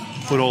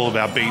put all of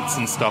our beats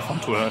and stuff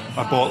onto I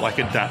bought like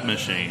a DAT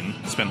machine,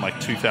 spent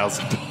like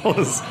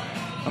 $2,000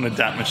 on a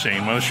DAT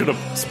machine when I should have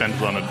spent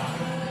it on an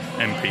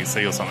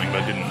MPC or something,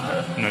 but I didn't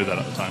know that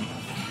at the time.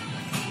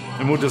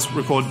 And we'll just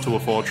record it to a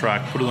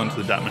 4-track, put it onto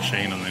the DAT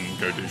machine, and then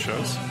go do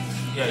shows.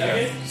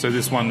 Yeah. So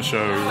this one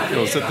show, it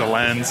was at the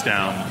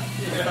Lansdowne.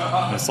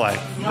 And it's like,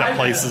 that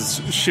place has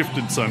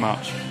shifted so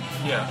much.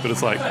 Yeah. But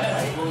it's like,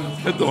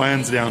 at the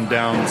Lansdowne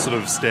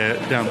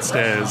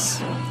downstairs,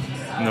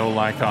 and there were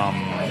like,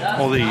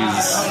 all these,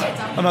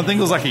 I think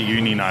it was like a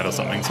uni night or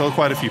something, so there were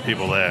quite a few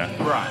people there.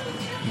 Right.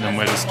 And then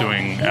we're just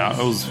doing, it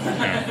was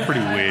pretty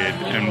weird,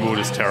 and we were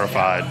just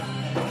terrified.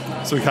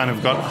 So we kind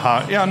of got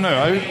hard. Yeah,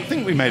 no, I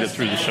think we made it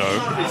through the show.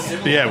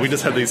 But we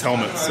just had these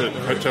helmets that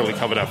totally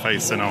covered our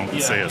face so no one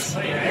could see us.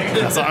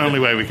 That's the only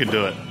way we could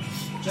do it.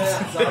 So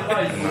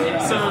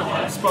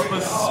Spot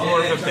was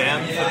more of a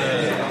band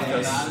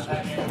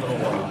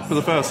for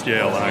the first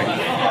year, like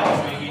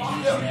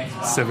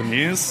 7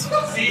 years.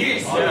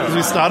 Because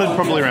we started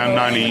probably around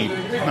 93,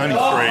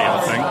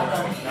 I think.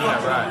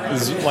 Yeah, right. It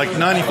was like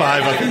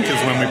 95, I think, is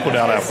when we put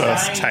out our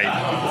first tape.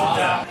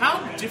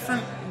 How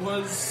different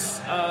was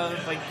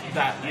like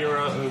that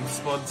era of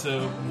Spod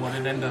to what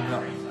it ended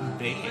up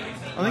being?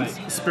 I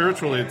think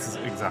spiritually it's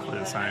exactly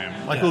the same.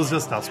 Like it was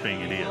just us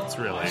being idiots,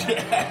 really.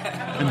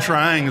 And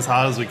trying as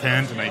hard as we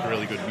can to make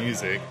really good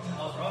music.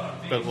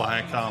 But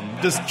like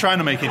just trying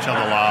to make each other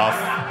laugh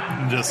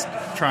and just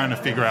trying to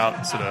figure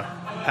out sort of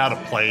how to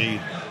play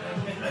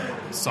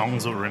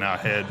songs that were in our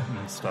head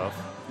and stuff.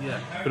 Yeah.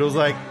 But it was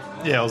like,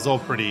 it was all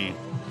pretty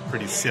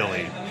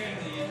silly.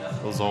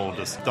 It was all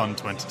just done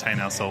to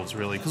entertain ourselves,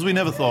 really, because we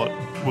never thought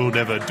we would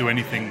ever do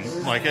anything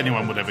like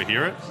anyone would ever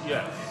hear it.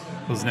 Yeah.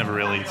 It was never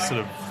really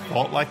sort of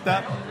thought like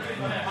that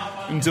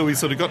until we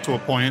sort of got to a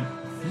point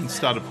and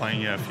started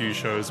playing a few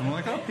shows, and we're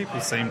like, oh,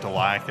 people seem to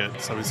like it,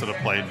 so we sort of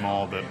played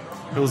more. But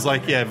it was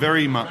like,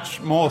 very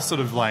much more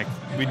sort of like,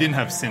 we didn't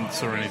have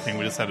synths or anything,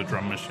 we just had a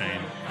drum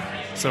machine.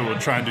 So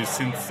we'd try and do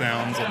synth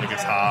sounds on the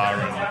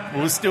guitar,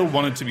 and we still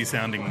wanted to be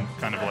sounding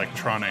kind of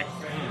electronic,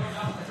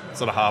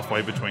 sort of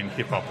halfway between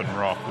hip-hop and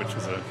rock, which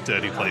was a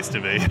dirty place to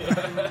be.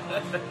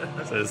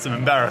 So there's some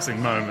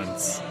embarrassing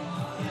moments.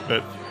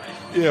 But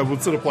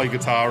we'd sort of play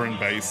guitar and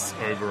bass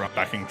over a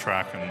backing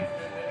track and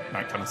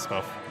that kind of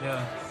stuff.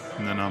 Yeah.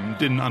 And then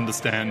didn't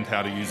understand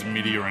how to use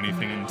MIDI or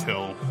anything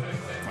until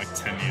like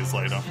 10 years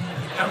later.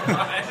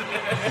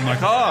 I'm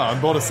like, I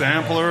bought a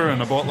sampler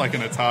and I bought like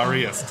an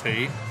Atari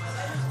ST.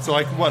 So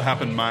like what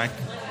happened, Mike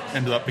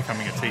ended up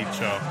becoming a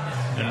teacher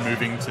and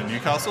moving to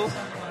Newcastle.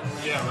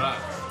 Yeah, right.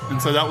 And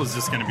so that was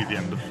just going to be the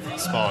end of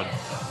Spod.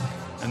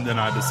 And then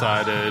I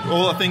decided,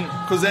 I think,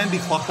 because Andy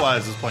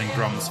Clockwise was playing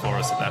drums for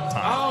us at that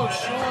time. Oh,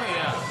 sure,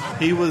 yeah.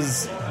 He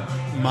was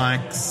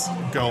Mike's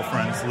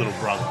girlfriend's little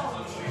brother.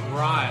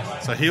 Right.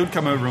 So he would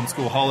come over on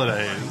school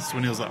holidays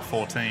when he was like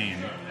 14,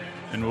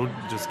 and we'd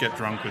just get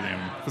drunk with him.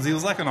 Because he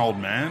was like an old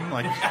man,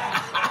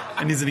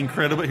 and he was an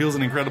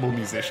incredible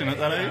musician at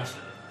that age.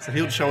 So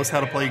he would show us how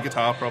to play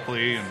guitar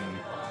properly, and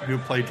he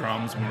would play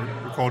drums, and we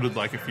recorded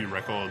like a few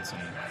records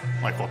and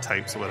or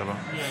tapes or whatever.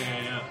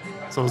 Yeah.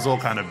 So it was all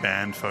kind of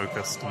band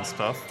focused and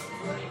stuff.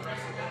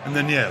 And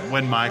then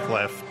when Mike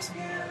left,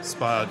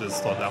 Spud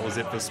just thought that was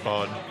it for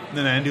Spud. And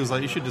then Andy was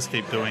like, you should just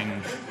keep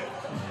doing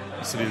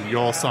sort of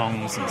your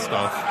songs and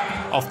stuff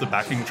off the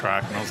backing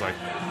track. And I was like,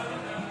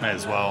 may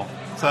as well.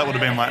 So that would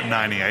have been like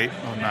 98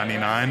 or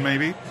 99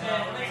 maybe.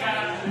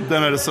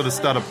 Then I just sort of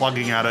started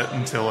plugging at it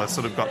until I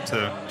sort of got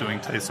to doing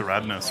Taste of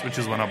Radness, which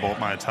is when I bought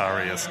my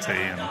Atari ST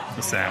and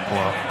the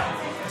sampler.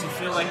 Do you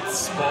feel like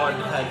Spod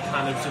had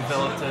kind of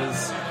developed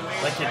as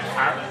like a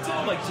character?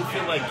 Like, do you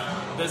feel like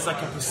there's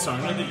like a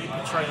persona that you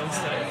portray on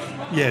stage?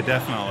 Yeah,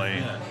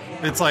 definitely.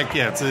 It's like,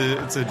 yeah, it's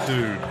a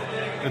dude.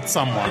 It's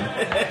someone.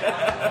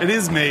 It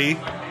is me,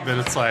 but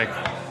it's like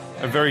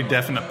a very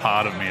definite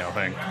part of me, I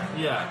think.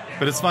 Yeah.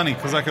 But it's funny,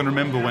 because I can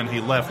remember when he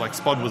left, like,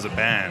 Spod was a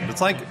band.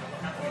 It's like,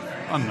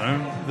 I don't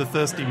know, the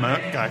Thirsty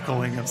Merc guy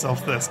calling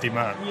himself Thirsty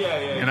Merc.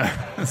 Yeah. You know?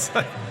 It's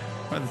like,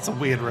 it's a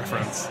weird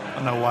reference. I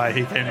don't know why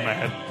he came to my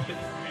head.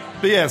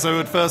 But yeah, so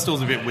at first it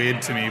was a bit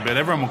weird to me, but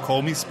everyone will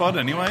call me Spod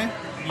anyway.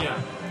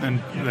 Yeah. And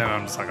then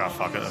I'm just like, oh,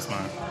 fuck it,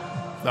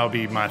 that'll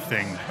be my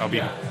thing. That'll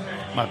be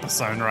my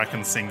persona I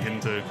can sink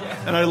into.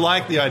 And I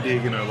like the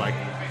idea, you know, like,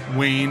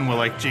 Ween were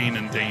like Gene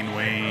and Dean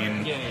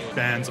Ween,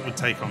 bands that would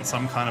take on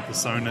some kind of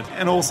persona.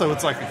 And also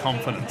it's like a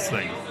confidence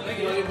thing.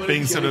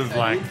 Being sort of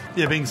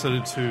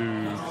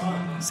too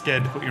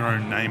scared to put your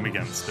own name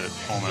against it,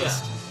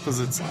 almost. Because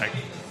it's like,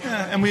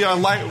 yeah, and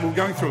we're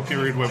going through a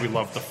period where we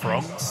love the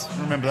Frogs.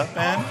 Remember that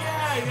band?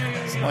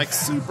 It's like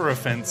super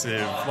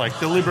offensive, like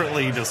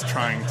deliberately just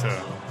trying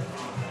to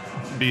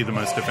be the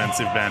most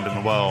offensive band in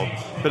the world,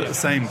 but at the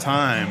same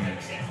time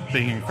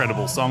being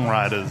incredible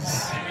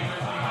songwriters.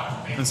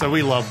 And so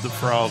we love the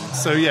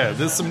Frogs. So yeah,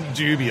 there's some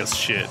dubious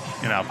shit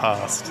in our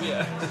past.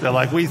 Yeah. They're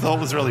like, we thought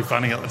was really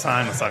funny at the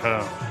time. It's like,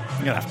 oh,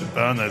 I'm going to have to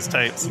burn those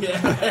tapes.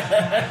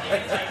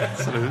 Yeah.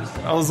 So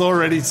I was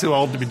already too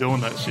old to be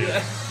doing that shit.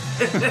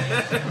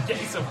 Yeah.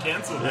 Get yourself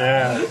cancelled.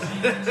 Yeah.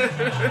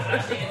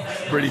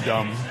 Pretty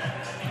dumb.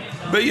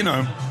 But, you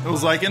know, it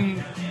was like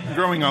in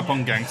growing up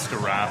on gangster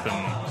rap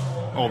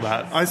and all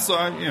that, I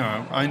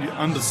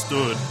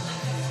understood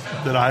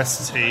that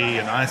Ice-T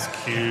and Ice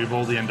Cube,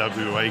 all the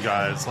NWA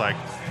guys, like,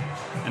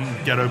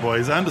 and Ghetto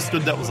Boys, I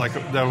understood that was like,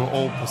 they were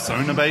all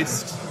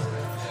persona-based.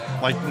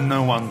 Like,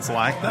 no one's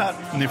like that.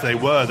 And if they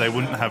were, they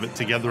wouldn't have it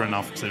together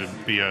enough to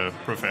be a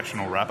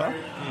professional rapper.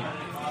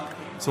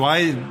 So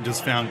I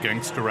just found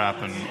gangster rap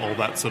and all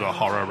that sort of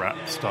horror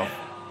rap stuff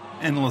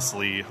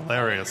endlessly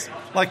hilarious.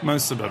 Like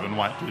most suburban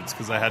white dudes,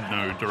 because they had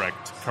no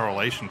direct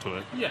correlation to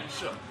it. Yeah,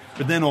 sure.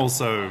 But then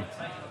also,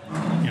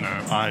 you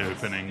know,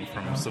 eye-opening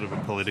from sort of a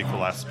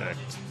political aspect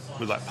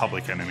with like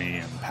Public Enemy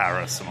and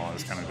Paris and all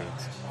those kind of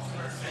dudes.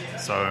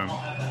 So,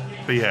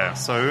 but yeah,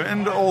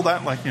 and all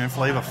that, like, you know,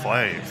 Flavor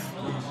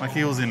Flav. Like,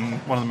 he was in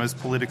one of the most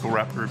political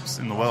rap groups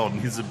in the world,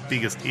 and he's the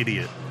biggest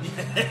idiot.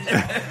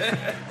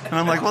 And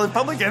I'm like, well, if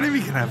Public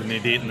Enemy can have an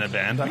idiot in their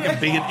band, I can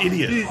be an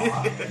idiot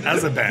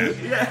as a band,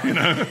 you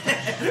know?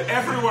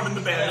 Everyone in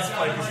the band is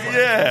Flavor Flav.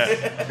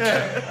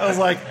 Yeah. I was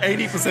like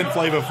 80%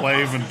 Flavor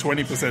Flav and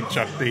 20%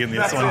 Chuck D in the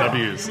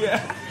SYWs.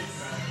 Yeah.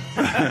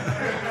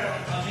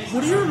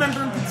 What do you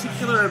remember in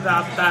particular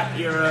about that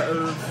era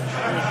of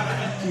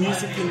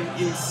music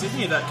in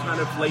Sydney, that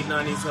kind of late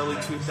 90s, early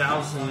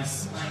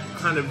 2000s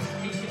kind of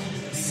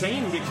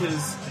scene?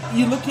 Because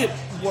you look at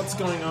what's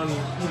going on,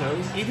 you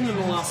know, even in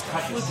the last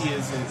couple of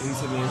years in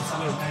Sydney, it's, you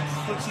know,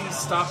 pretty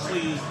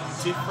starkly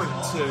different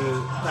to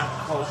that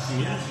whole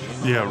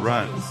community. Yeah,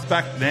 right.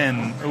 Back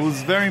then, it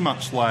was very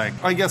much like,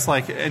 I guess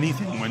like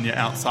anything, when you're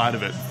outside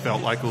of it,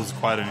 felt like it was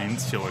quite an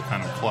insular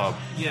kind of club.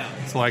 Yeah.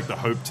 It's like the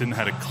Hopeton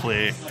had a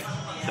clique.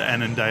 The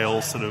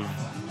Annandale sort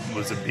of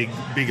was a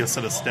bigger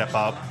sort of step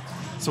up.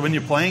 So when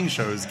you're playing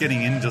shows,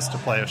 getting in just to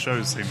play a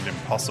show seemed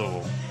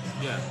impossible.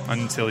 Yeah.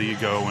 Until you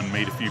go and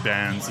meet a few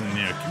bands and,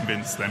 you know,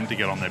 convince them to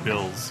get on their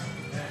bills.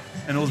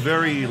 And it was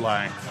very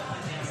like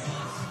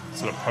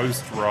sort of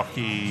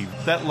post-rocky.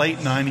 That late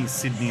 90s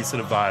Sydney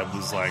sort of vibe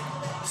was like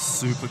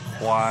super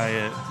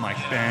quiet, like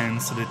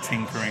bands sort of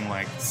tinkering,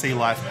 like Sea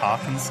Life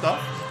Park and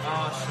stuff.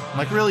 Oh, sure.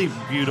 Like really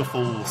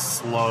beautiful,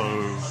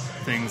 slow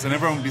things, and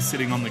everyone would be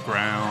sitting on the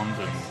ground,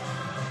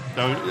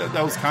 and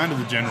that was kind of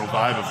the general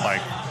vibe of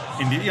like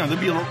indie. You know,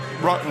 there'd be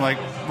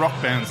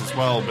rock bands as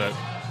well, but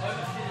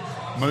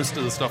most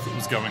of the stuff that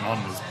was going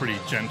on was pretty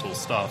gentle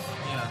stuff.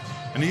 Yeah.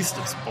 And it used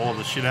to bore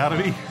the shit out of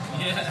me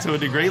to a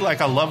degree.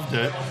 Like, I loved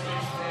it,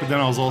 but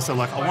then I was also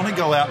like, I want to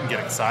go out and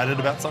get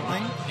excited about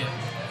something. Yeah.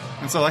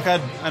 And so like I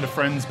had a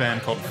friend's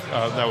band called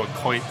they were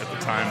Coit at the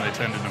time. They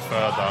turned into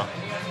Further,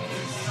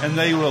 and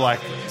they were like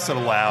sort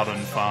of loud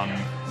and fun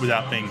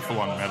without being full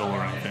on metal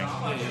or anything.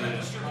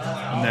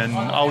 And then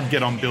I would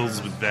get on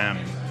bills with them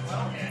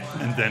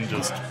and then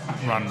just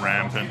run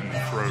rampant and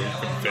throw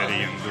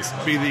confetti and just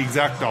be the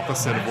exact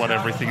opposite of what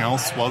everything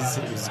else was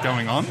that was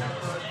going on.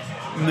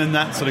 And then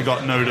that sort of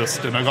got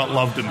noticed, and I got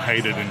loved and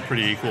hated in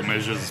pretty equal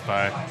measures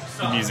by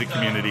the music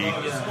community.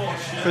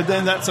 But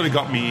then that sort of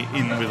got me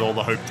in with all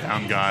the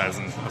Hopetown guys,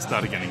 and I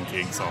started getting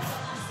gigs off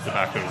the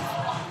back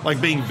of,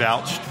 like, being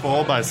vouched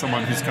for by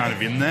someone who's kind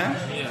of in there.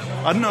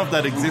 I don't know if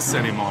that exists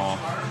anymore,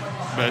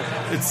 but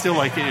it's still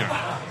like, you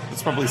know,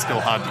 it's probably still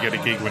hard to get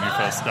a gig when you're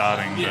first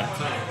starting.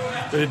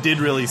 But it did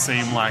really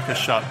seem like a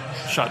shut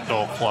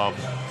door club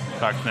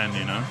back then,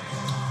 you know.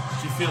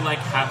 Do you feel like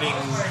having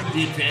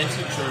the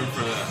advantage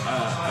over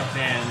a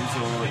band,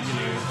 or, you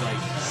know, like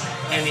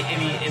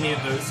any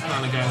of those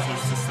kind of guys, where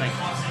it's just like,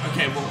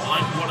 okay, well,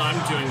 what I'm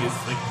doing is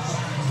like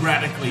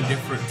radically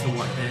different to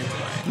what they're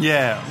doing.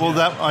 Yeah, well,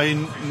 that I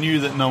knew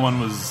that no one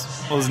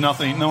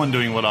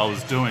doing what I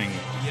was doing.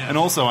 Yeah. And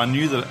also I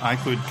knew that I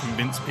could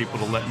convince people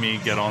to let me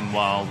get on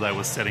while they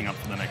were setting up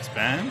for the next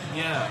band.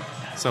 Yeah.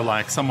 So,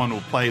 like, someone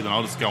will play, then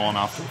I'll just go on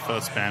after the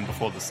first band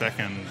before the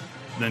second,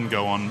 then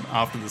go on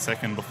after the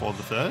second before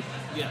the third.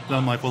 Yeah. Then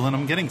I'm like, well, then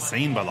I'm getting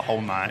seen by the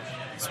whole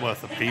night's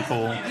worth of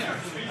people.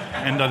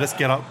 And I just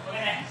get up,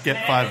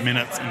 get 5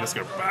 minutes, and just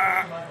go,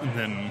 bah! And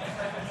then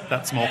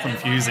that's more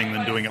confusing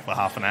than doing it for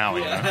half an hour,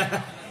 you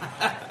know?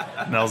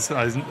 And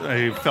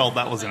I felt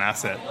that was an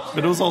asset.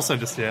 But it was also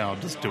just, I'll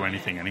just do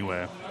anything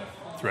anywhere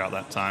throughout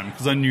that time.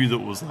 Because I knew that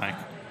it was like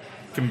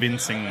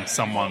convincing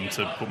someone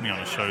to put me on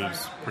a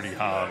show's pretty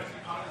hard.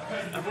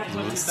 It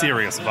was a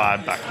serious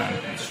vibe back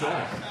then. Sure.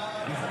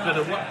 But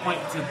at what point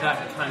did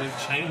that kind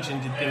of change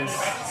and did things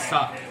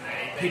start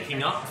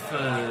picking up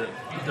for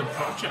the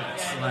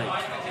project?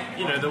 Like,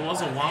 you know, there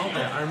was a while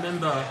there. I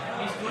remember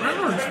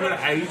on Twitter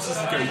ages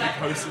ago you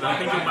posted, I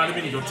think it might have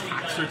been your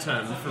tax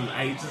return from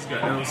ages ago,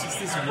 and it was just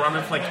this run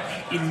of like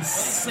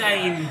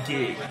insane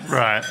gigs.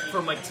 Right.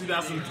 From like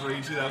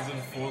 2003,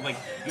 2004, like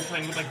you're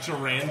playing with like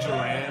Duran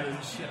Duran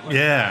and shit like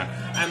Yeah.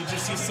 that. And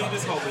just you see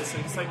this whole list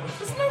and it's like,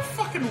 there's no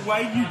fucking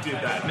way you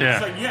did that. And Yeah.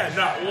 It's like, yeah,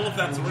 no, all of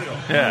that's real.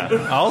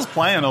 Yeah, I was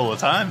playing all the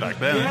time back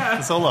then. Yeah.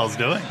 That's all I was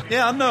doing.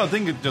 Yeah, I know. I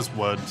think it just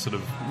word sort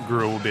of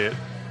grew a bit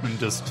and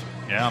just,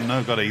 I know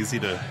it got easy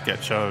to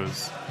get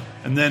shows.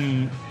 And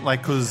then,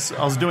 like, because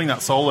I was doing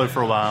that solo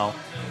for a while,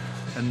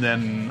 and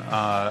then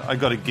I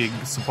got a gig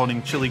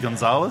supporting Chili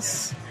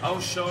Gonzalez,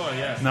 Oh, sure,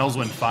 yeah. and that was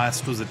when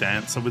Feist was a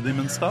dancer with him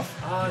and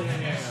stuff Oh,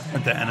 yeah.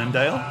 at the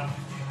Annandale.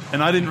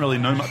 And I didn't really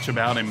know much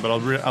about him, but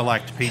I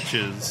liked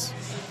Peaches.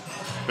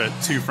 But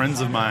two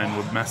friends of mine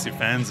were massive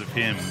fans of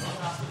him.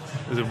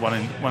 There's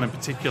one in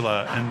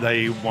particular, and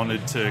they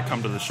wanted to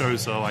come to the show.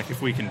 So, like,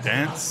 if we can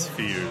dance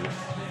for you,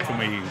 can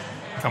we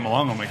come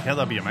along? I'm like, yeah,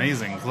 that'd be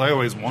amazing. Because I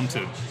always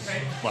wanted,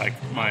 like,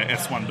 my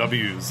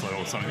S1Ws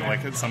or something,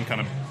 like some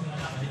kind of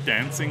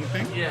dancing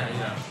thing.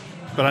 Yeah.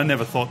 But I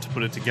never thought to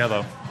put it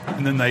together.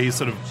 And then they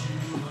sort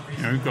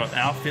of, got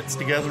outfits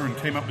together and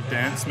came up with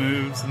dance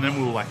moves. And then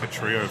we were like a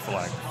trio for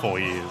like 4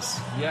 years.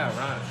 Yeah,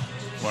 right.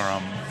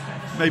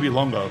 Where, maybe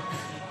longer.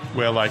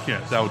 Where, like,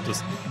 they would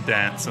just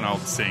dance and I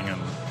would sing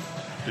and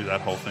do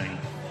that whole thing.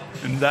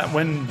 And that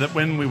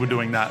when we were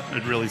doing that,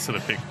 it really sort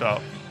of picked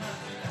up.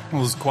 It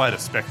was quite a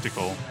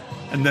spectacle.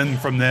 And then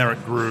from there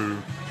it grew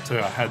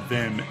to I had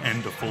them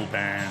and a full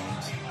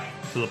band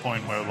to the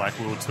point where, like,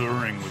 we were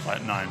touring with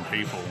like 9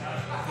 people.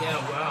 Yeah,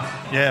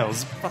 wow. Yeah, it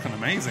was fucking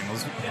amazing.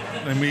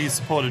 And we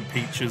supported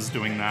Peaches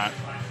doing that.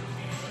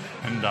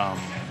 And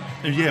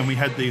and we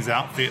had these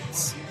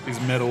outfits, these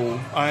metal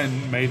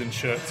Iron Maiden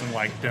shirts and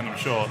like denim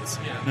shorts.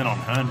 Yeah. And then on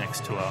her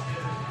next tour,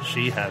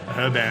 she had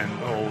her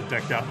band all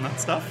decked out and that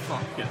stuff.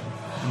 Fuck yeah.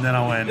 And then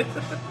I went,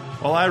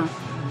 well, I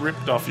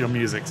ripped off your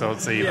music, so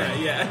it's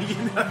even. Yeah,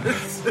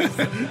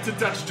 it's a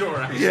Dutch door,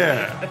 actually.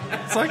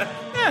 Yeah. It's like,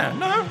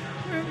 no,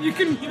 you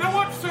can. You know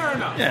what? Fair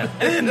enough. Yeah.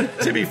 And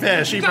to be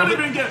fair, she You don't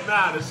probably. even get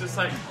mad. It's just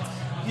like,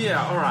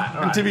 yeah, all right.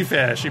 And to be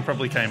fair, she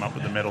probably came up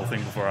with the metal thing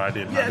before I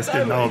did, and I Yeah, just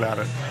didn't know about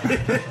it.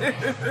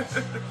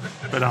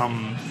 But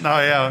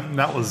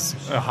that was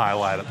a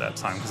highlight at that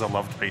time because I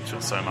loved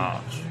Peaches so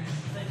much,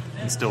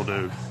 and still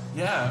do.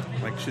 Yeah.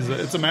 Like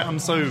I'm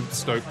so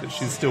stoked that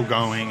she's still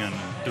going and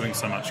doing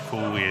so much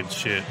cool weird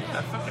shit.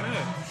 Yeah, fucking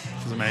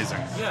it. She's amazing.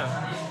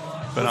 Yeah.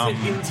 But Was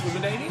it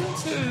intimidating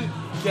to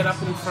get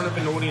up in front of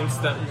an audience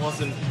that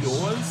wasn't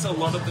yours? A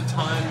lot of the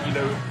time,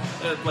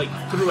 like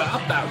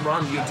throughout that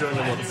run, you're doing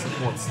a lot of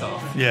support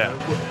stuff. Yeah.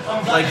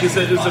 Like, is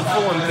it a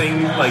full-on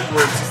thing, like,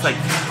 where it's just like,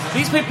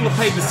 these people are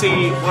paid to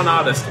see one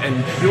artist, and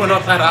you are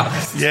not that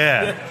artist?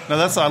 Yeah. No,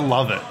 I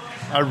love it.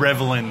 I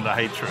revel in the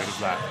hatred of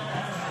that.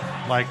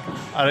 Like,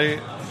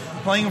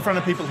 playing in front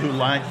of people who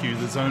like you,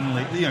 there's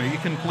only, you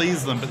can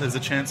please them, but there's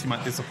a chance you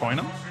might disappoint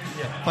them.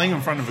 Yeah. Playing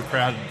in front of a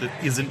crowd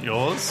that isn't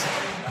yours,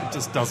 it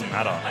just doesn't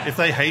matter. If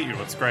they hate you,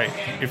 it's great.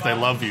 If they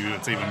love you,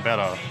 it's even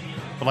better.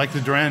 But like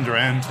the Duran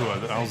Duran tour,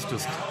 I was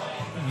just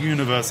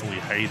universally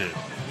hated.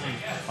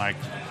 Like,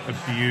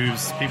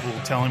 abused, people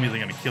telling me they're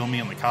going to kill me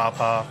in the car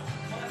park.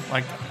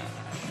 Like,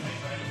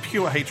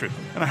 pure hatred.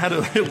 And I had a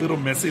little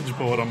message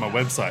board on my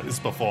website. This is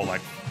before,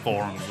 like,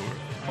 forums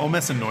or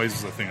Mess and Noise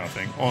was a thing, I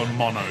think, or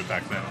Mono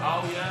back then.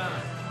 Oh,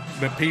 yeah.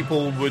 But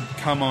people would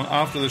come on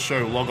after the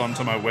show, log on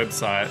to my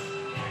website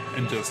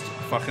and just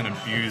fucking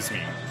abuse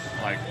me.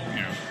 Like,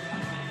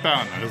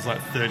 I don't know, there's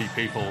like 30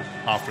 people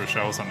after a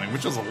show or something,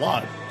 which is a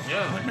lot.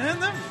 Yeah. Like,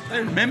 man, they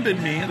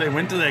remembered me, they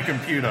went to their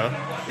computer.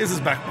 This is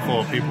back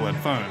before people had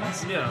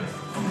phones. Yeah.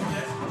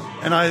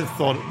 And I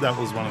thought that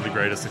was one of the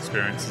greatest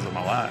experiences of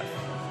my life.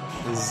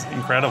 It was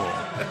incredible.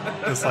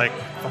 Just like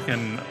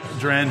fucking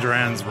Duran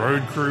Duran's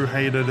road crew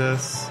hated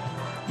us.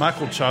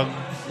 Michael Chugg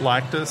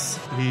liked us.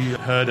 He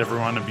heard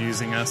everyone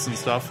abusing us and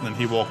stuff, and then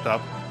he walked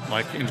up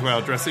like into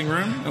our dressing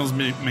room. It was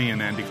me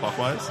and Andy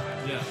Clockwise.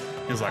 Yeah.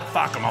 He was like,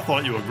 fuck him, I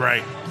thought you were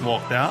great.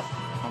 Walked out.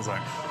 I was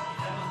like,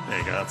 there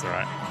you go, that's all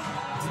right.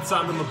 Did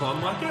Simon Le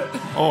Bon like it?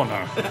 Oh,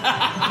 no.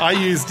 I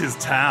used his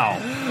towel.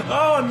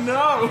 Oh,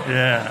 no.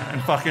 Yeah,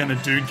 and fucking a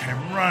dude came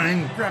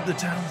running, grabbed the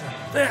towel, and said,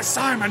 there's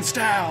Simon's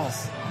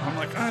towels. I'm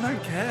like, I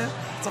don't care.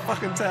 It's a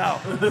fucking towel.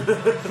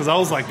 Because I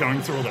was like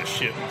going through all that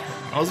shit.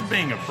 I was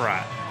being a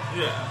brat.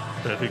 Yeah.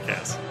 but who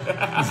cares?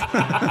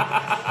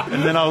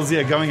 And then I was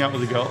going out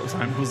with a girl at the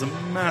time who was a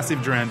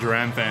massive Duran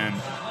Duran fan.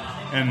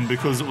 And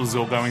because it was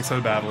all going so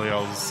badly,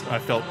 I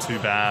felt too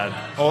bad.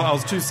 Or I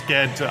was too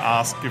scared to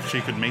ask if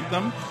she could meet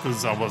them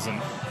because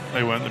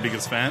they weren't the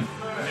biggest fan.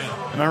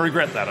 And I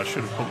regret that. I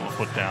should have put my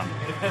foot down.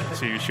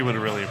 She would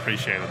have really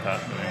appreciated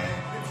that. But anyway.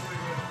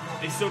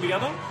 Are you still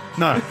together?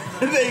 No.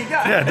 There you go.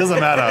 Yeah, it doesn't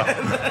matter.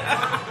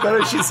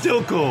 But she's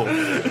still cool.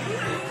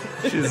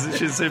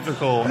 She's super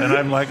cool. And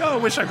I'm like, I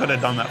wish I could have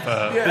done that for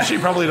her. Yeah. But she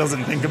probably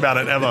doesn't think about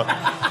it ever.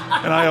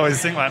 And I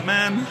always think like,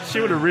 man, she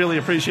would have really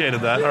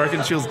appreciated that. I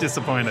reckon she was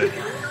disappointed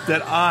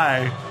that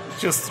I,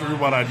 just through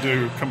what I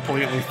do,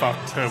 completely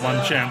fucked her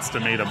one chance to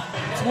meet him.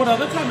 So what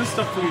other kind of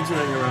stuff were you doing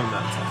around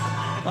that time?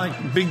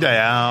 Like Big Day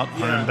Out,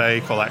 Home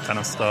Bake, all that kind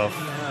of stuff.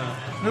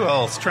 Who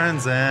else?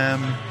 Trans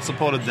Am,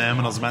 supported them,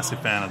 and I was a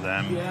massive fan of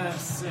them. Yeah,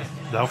 sick.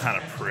 They were kind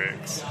of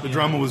pricks. The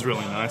drummer was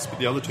really nice, but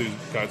the other two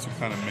guys were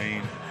kind of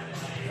mean.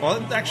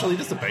 Well, actually,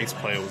 just the bass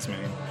player was mean.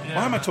 Yeah.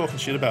 Why am I talking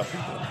shit about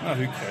people? Oh,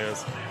 who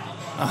cares?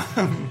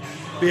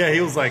 But yeah, he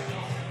was like,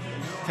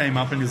 came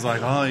up and he's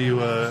like, oh,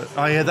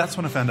 yeah, that's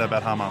when I found out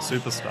about Harmar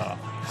Superstar.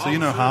 So you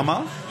know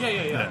Harmar?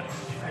 Yeah.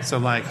 So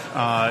like,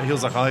 he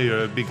was like, oh,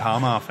 you're a big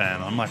Harmar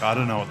fan. I'm like, I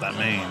don't know what that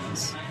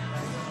means.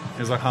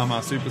 He was like, Harmar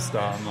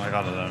Superstar. I'm like,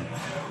 I don't know.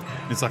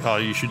 He's like, oh,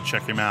 you should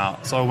check him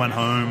out. So I went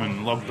home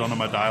and logged onto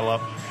my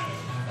dial-up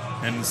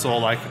and saw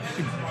like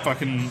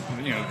fucking,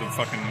 the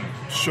fucking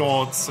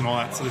shorts and all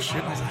that sort of shit.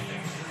 And I was like,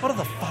 what are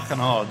the fucking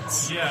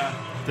odds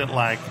that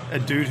like a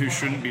dude who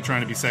shouldn't be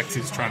trying to be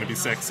sexy is trying to be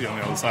sexy on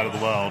the other side of the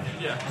world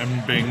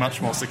and being much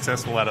more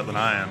successful at it than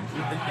I am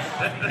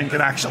and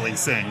can actually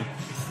sing.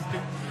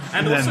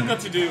 And also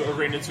got to do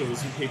arena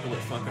tours with people that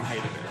fucking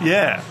hated it.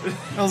 Yeah.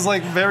 It was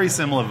like very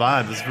similar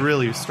vibe. It's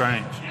really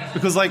strange.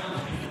 Because like,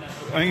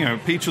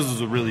 Peaches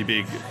was a really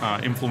big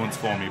influence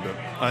for me, but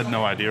I had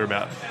no idea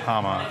about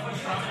Harmar.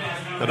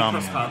 But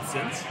Crossed paths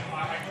since?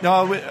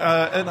 no,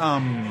 at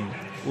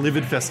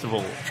Livid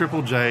Festival,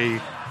 Triple J,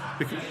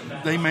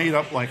 they made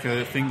up like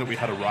a thing that we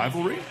had a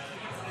rivalry.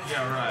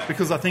 Yeah, right.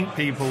 Because I think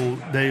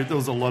there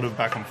was a lot of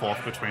back and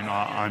forth between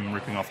I'm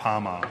ripping off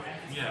Harmar.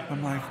 Yeah.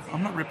 I'm like,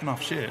 I'm not ripping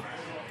off shit.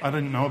 I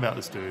didn't know about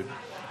this dude.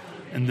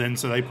 And then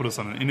so they put us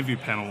on an interview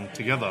panel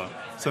together.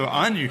 So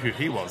I knew who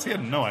he was. He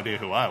had no idea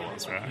who I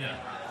was, right? Yeah.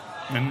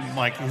 And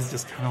like he's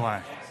just kind of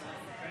like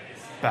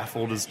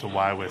baffled as to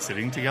why we're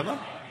sitting together.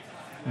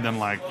 And then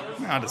like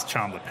I just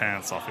charmed the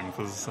pants off him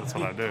because that's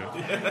what I do.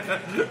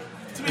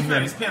 To be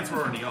fair, his pants were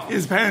already off.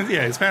 His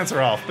pants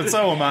are off, but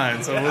so are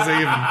mine, so it was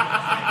even.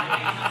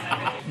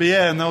 But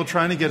yeah, and they were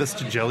trying to get us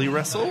to jelly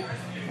wrestle,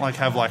 like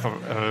have like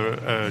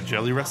a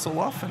jelly wrestle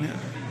off, and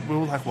we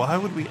were like, why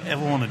would we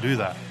ever want to do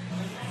that?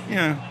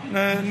 No,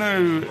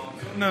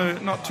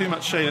 not too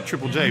much shade at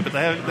Triple J, but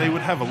they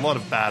would have a lot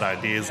of bad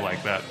ideas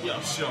like that.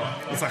 Yeah, sure.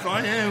 It's like, oh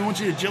yeah, we want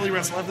you to jelly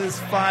wrestle, have this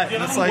fight. Yeah,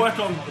 and it's like, like,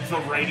 work on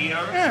the radio.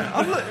 yeah,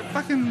 I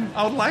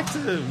would like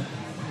to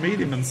meet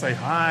him and say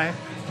hi.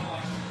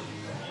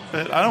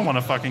 But I don't want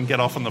to fucking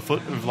get off on the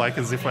foot of like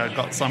as if I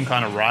got some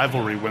kind of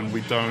rivalry when we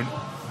don't.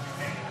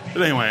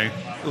 But anyway,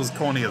 it was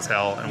corny as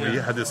hell, and we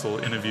had this little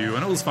interview,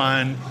 and it was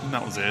fine, and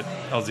that was it.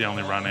 That was the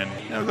only run-in.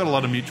 We've got a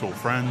lot of mutual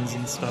friends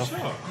and stuff. Sure.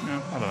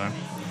 Yeah, I don't know.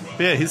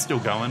 But yeah, he's still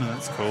going, and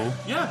that's cool.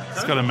 Yeah.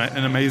 He's got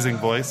an amazing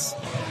voice.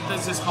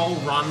 There's this whole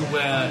run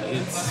where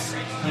it's,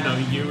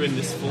 you in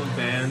this full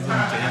band and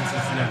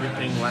dances and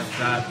everything like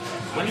that.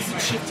 When does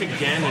it shift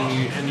again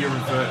and you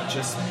revert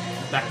just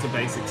back to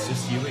basics,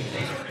 just you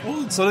again? Well,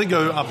 it'd sort of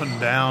go up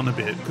and down a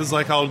bit, because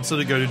like I'll sort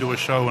of go to do a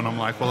show, and I'm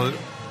like, well,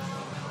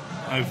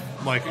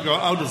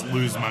 I'll just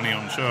lose money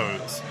on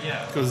shows.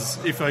 Yeah. Because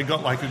if I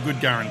got like a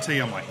good guarantee,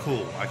 I'm like,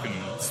 cool, I can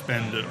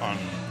spend it on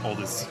all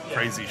this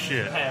crazy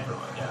shit. Hey,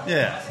 everyone,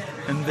 Yeah.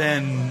 And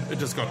then it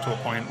just got to a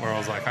point where I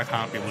was like, I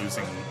can't be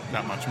losing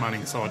that much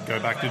money. So I'd go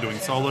back to doing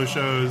solo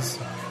shows.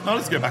 And I'll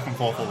just go back and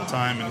forth all the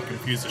time and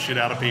confuse the shit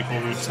out of people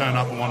who turn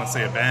up and want to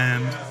see a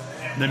band.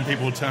 And then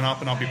people would turn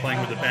up and I'll be playing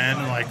with the band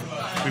and like,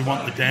 we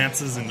want the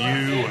dancers and you.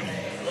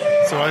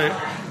 And so I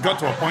got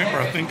to a point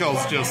where I think I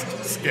was just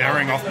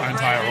scaring off my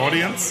entire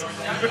audience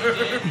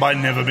by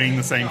never being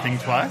the same thing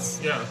twice.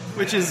 Yeah.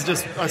 Which is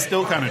just, I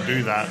still kind of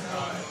do that.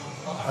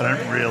 I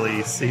don't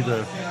really see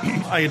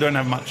I don't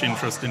have much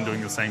interest in doing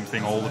the same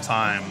thing all the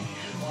time.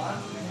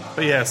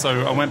 But yeah,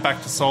 so I went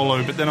back to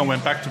solo, but then I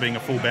went back to being a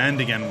full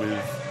band again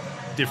with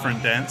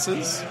different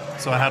dancers.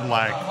 So I had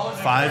like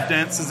 5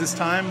 dancers this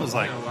time. It was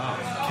like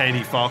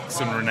Katie Fox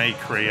and Renee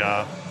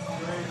Crea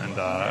and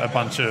a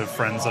bunch of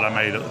friends that I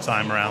made at the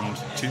time around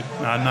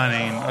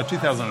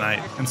 2008.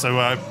 And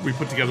so we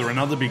put together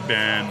another big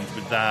band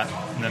with that,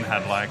 and then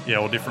had like,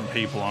 all different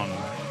people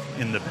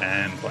in the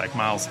band, like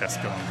Miles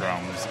Hesker on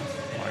drums,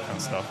 all that kind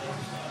of stuff.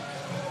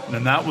 And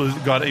then that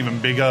got even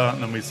bigger,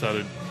 and then we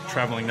started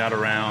traveling that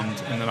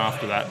around, and then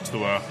after that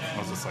tour, I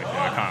was just like,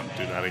 I can't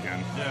do that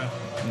again. Yeah.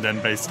 And then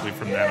basically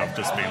from then I've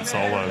just been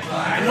solo.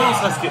 And Miles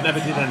Hesker never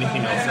did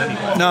anything else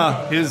anyway.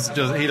 No, he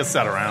just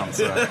sat around,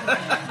 so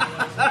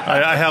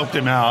I helped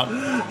him out.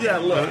 Yeah,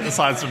 look.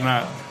 Aside from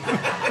that.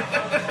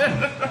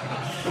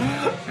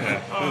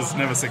 It was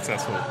never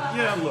successful.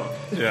 Yeah, look.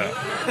 Yeah.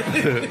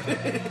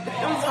 It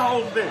was a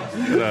whole thing.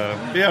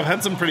 Yeah, I've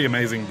had some pretty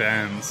amazing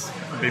bands.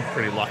 I've been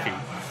pretty lucky.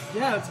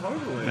 Yeah,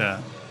 totally.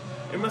 Yeah.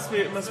 It must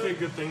be a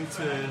good thing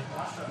to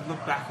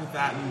look back with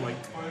that and like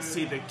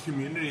see the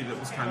community that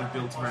was kind of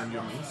built around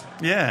your music.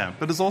 Yeah,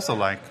 but it's also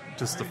like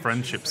just the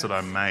friendships that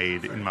I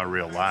made in my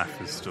real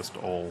life is just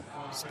all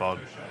spod,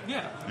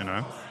 Yeah. you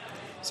know?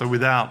 So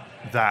without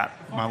that,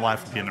 my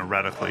life would be in a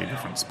radically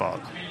different spot.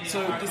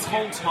 So this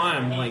whole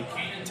time, like,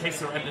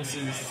 Taste of Redness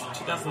is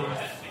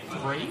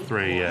 2003?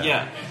 3, yeah.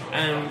 Yeah.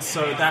 And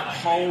so that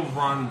whole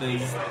run,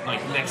 there's,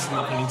 like, next to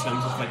nothing in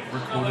terms of, like,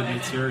 recorded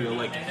material.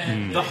 Like,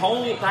 that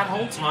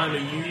whole time, are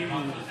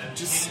you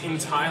just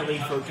entirely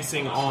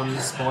focusing on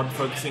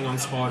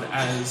Spod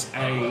as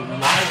a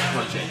live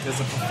project, as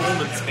a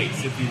performance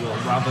piece, if you will,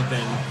 rather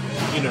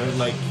than, you know,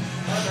 like,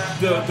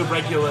 the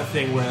regular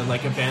thing where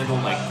like a band will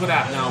like put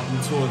out an album,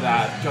 tour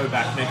that, go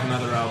back, make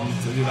another album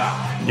to do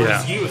that.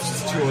 Whereas you, it's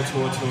just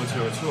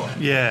tour.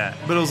 Yeah,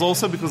 but it was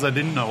also because I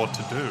didn't know what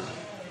to do.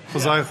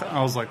 Because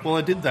I was like, well,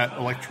 I did that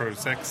electro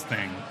sex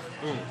thing.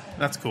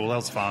 That's cool, that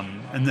was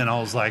fun. And then I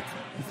was like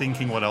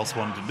thinking what else I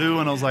wanted to do,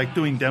 and I was like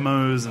doing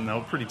demos, and they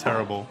were pretty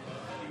terrible.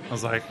 I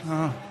was like,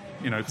 oh,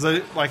 you know, because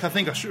I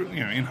think I should,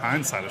 you know, in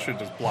hindsight, I should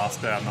just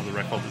blast out another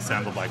record that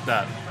sounded like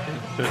that.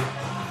 But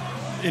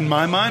in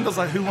my mind, I was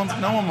like,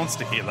 no one wants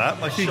to hear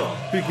that. Like,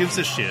 who gives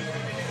a shit?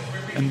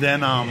 And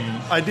then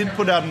I did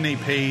put out an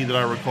EP that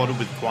I recorded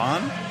with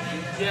Kwan.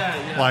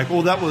 Yeah. Like,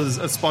 well, that was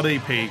a spot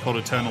EP called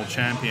Eternal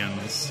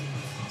Champions.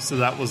 So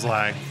that was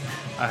like,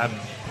 I had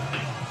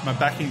my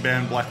backing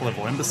band Black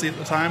Level Embassy at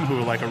the time, who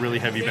were like a really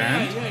heavy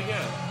band.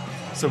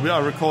 Yeah. So I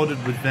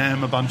recorded with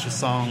them a bunch of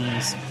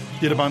songs,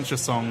 did a bunch of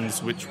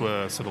songs which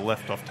were sort of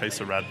left off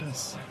Taste of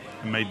Radness,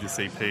 and made this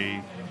EP.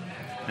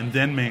 And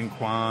then me and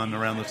Kwan,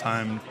 around the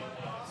time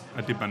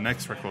I did my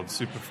next record,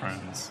 Super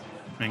Friends,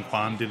 me and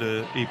Kwan did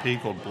an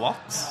EP called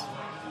Blocks,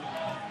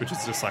 which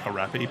is just like a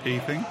rap EP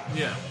thing.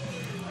 Yeah.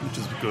 Which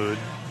is good.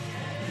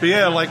 But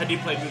yeah, like... Had you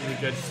played with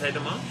the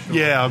Regurgitator much?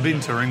 Yeah, I've been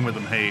touring with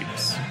them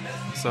heaps.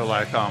 So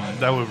like,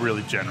 they were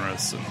really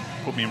generous and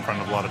put me in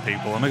front of a lot of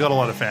people. And I got a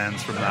lot of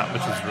fans from that,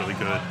 which was really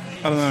good.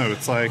 I don't know,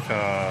 it's like...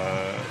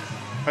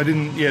 I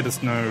didn't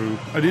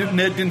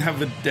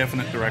have a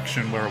definite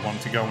direction where I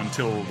wanted to go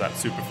until that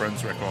Super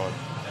Friends record,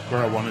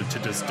 where I wanted to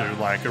just do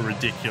like a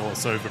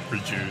ridiculous,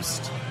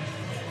 overproduced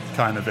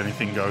kind of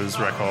anything goes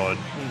record.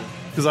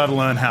 Because I'd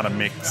learn how to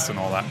mix and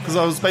all that. Because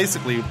I was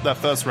basically, that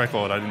first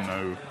record, I didn't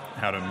know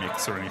how to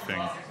mix or anything.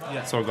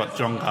 Yeah. So I got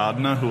John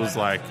Gardner, who was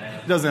like,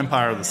 he does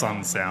Empire of the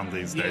Sun sound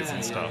these days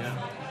and stuff.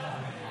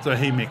 Yeah. So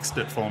he mixed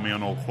it for me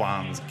on all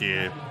Kwan's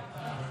gear.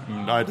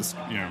 And I just,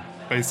 you know,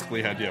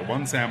 basically had,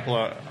 one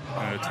sampler,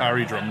 an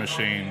Atari drum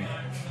machine,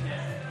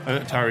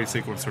 an Atari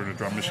sequencer and a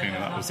drum machine,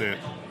 and that was it.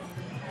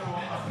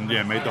 And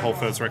made the whole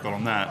first record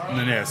on that. And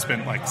then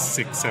spent like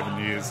 6-7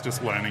 years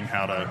just learning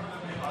how to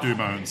do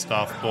my own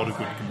stuff, bought a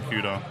good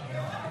computer,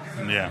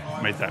 and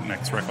made that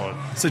next record.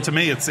 So to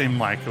me it seemed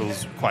like it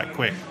was quite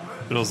quick,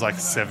 but it was like a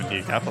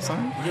 7-year gap or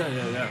something.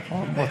 Yeah.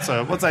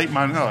 What's 8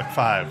 months? No, like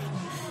 5.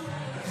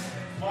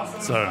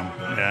 So,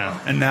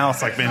 and now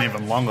it's like been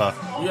even longer.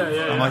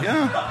 I'm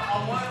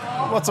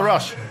like, what's a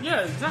rush?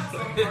 Yeah, exactly.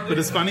 But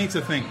it's funny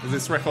to think, because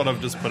this record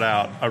I've just put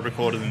out, I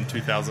recorded in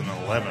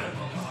 2011,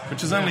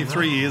 which is only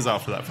 3 years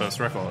after that first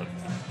record.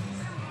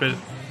 But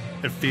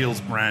it feels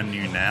brand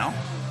new now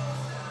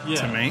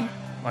to me.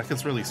 Like,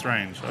 it's really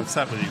strange. I've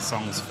sat with these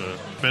songs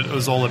but it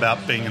was all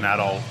about being an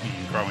adult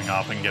and growing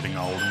up and getting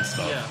old and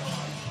stuff.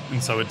 Yeah.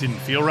 And so it didn't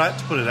feel right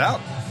to put it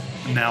out.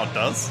 And now it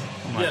does.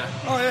 I'm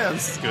like,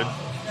 this is good.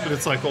 But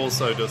it's like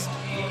also just,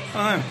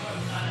 I don't know.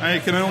 I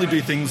can only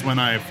do things when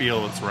I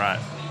feel it's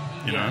right,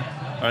 you know?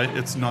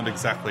 It's not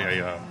exactly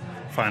a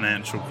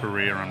financial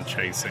career I'm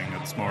chasing.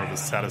 It's more of a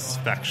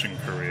satisfaction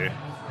career.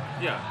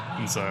 Yeah.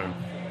 And so,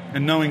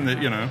 and knowing that,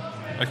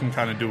 I can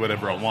kind of do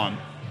whatever I want,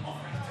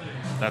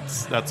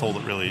 that's all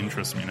that really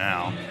interests me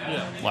now.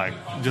 Yeah. Like,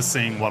 just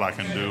seeing what I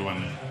can do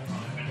and,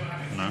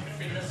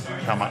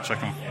 how much I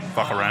can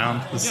fuck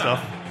around with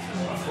stuff.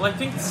 Well, I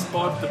think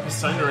Spod, the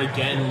persona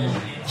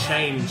again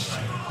changed.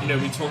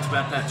 We talked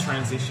about that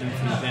transition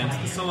from the band to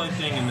the solo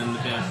thing, and then the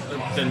band,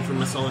 then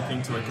from a solo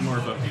thing to like more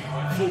of a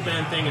full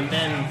band thing, and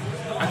then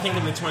I think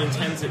in the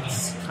 2010s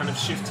it's kind of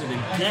shifted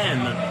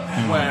again,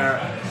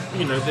 where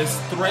there's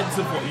threads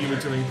of what you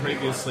were doing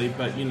previously,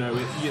 but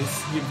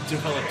you've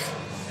developed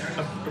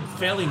a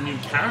fairly new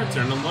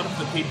character, and a lot of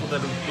the people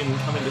that have been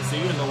coming to see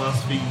you in the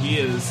last few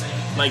years,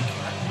 like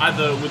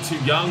either were too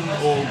young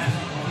or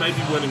maybe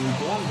weren't even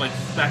born, like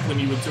back when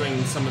you were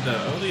doing some of the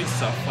earlier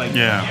stuff. Like,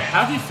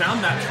 how have you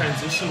found that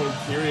transitional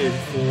period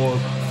for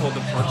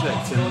the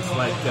project? And it's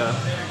like,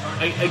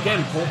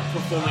 again,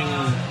 performing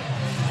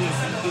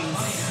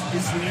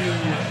this new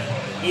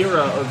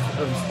era of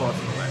Spod.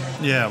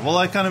 Yeah, well,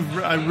 I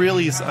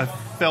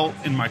felt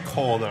in my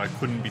core that I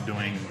couldn't be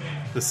doing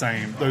those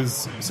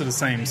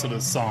same sort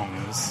of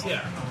songs.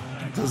 Yeah.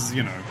 Because,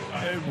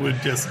 it would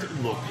just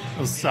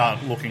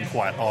start looking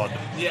quite odd.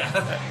 Yeah.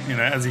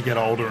 As you get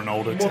older and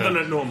older. More than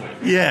it normally.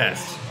 Yeah.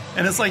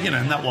 And it's like,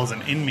 and that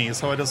wasn't in me.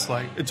 So I just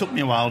like, it took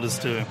me a while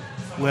just to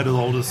let it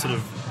all just sort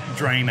of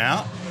drain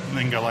out and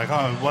then go like,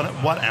 oh,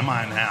 what am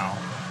I now?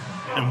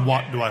 And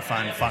what do I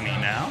find funny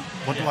now?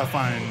 What do I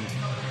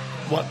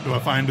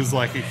find is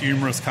like a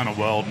humorous kind of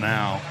world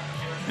now?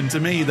 And to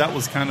me, that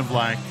was kind of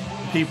like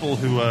people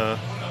who are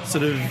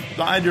sort of,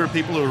 the idea of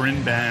people who are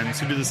in bands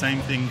who do the same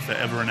thing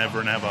forever and ever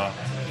and ever,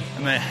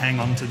 and they hang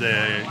on to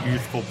their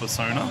youthful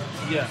persona.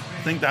 Yeah.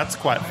 I think that's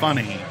quite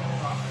funny.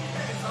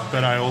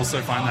 But I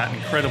also find that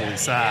incredibly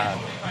sad.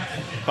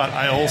 But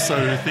I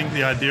also think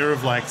the idea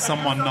of like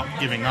someone not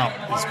giving up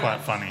is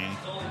quite funny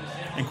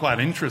and quite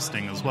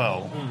interesting as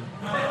well.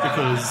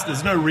 Because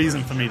there's no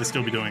reason for me to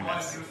still be doing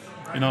this.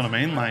 You know what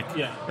I mean? Like,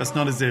 it's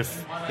not as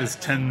if there's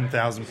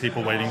 10,000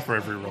 people waiting for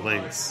every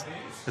release.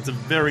 It's a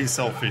very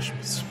selfish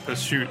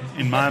pursuit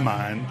in my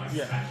mind.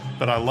 Yeah.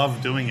 But I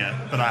love doing it.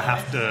 But I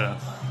have to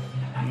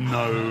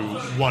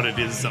know what it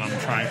is that I'm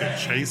trying to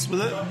chase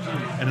with it.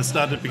 And it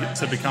started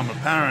to become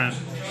apparent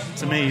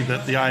to me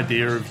that the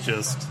idea of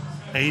just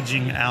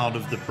aging out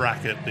of the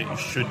bracket that you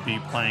should be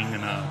playing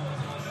in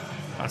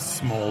a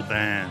small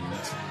band,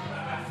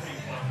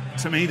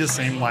 to me just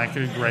seemed like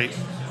a great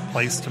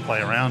place to play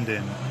around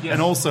in. Yeah.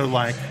 And also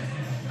like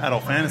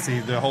Adult Fantasy,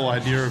 the whole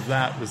idea of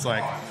that was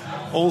like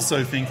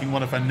also thinking,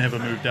 what if I never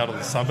moved out of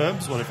the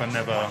suburbs? What if I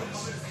never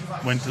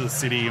went to the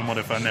city? And what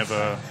if I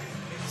never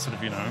sort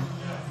of,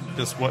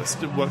 just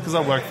because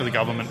I worked for the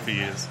government for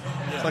years.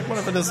 It's like, what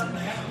if I just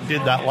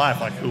did that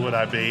life? Like, who would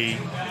I be?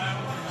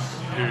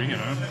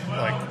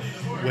 Like,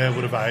 where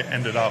would have I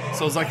ended up?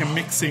 So it was like a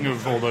mixing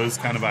of all those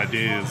kind of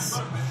ideas,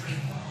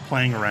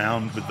 playing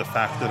around with the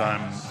fact that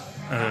I'm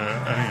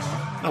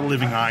a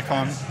living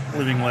icon,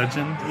 living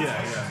legend.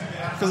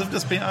 Yeah. Because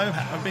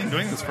I've been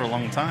doing this for a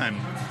long time,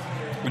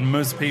 and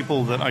most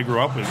people that I grew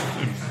up with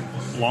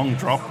have long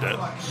dropped it.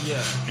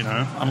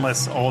 Yeah.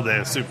 Unless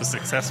they're super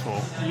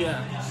successful.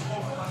 Yeah.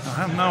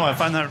 I don't know. I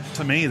find that,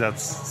 to me, that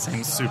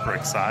seems super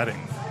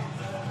exciting.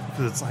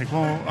 Because it's like,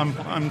 well,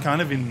 I'm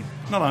kind of in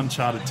not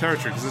uncharted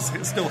territory, because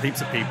there's still heaps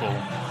of people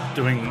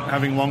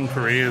having long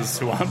careers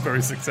who aren't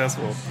very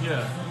successful.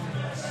 Yeah.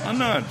 I don't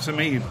know. To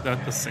me,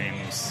 that just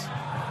seems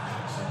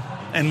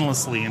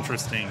endlessly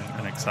interesting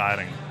and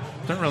exciting.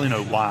 Don't really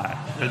know why,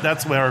 but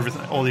that's where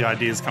all the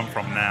ideas come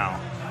from now.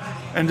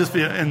 And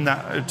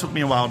it took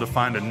me a while to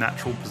find a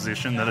natural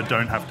position that I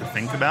don't have to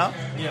think about.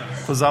 Yeah.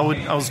 Because I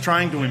was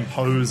trying to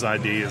impose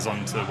ideas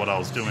onto what I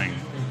was doing,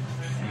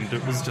 and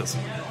it was just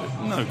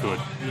no good.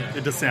 Yeah.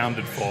 It just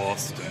sounded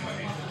forced.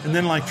 And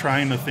then like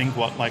trying to think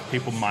what like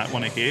people might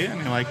want to hear,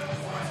 and you're like,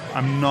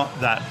 I'm not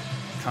that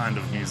kind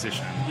of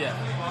musician. Yeah.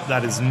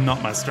 That is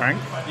not my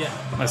strength. Yeah.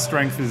 My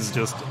strength is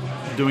just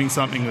doing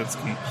something that's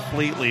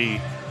completely,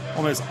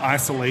 almost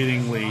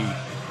isolatingly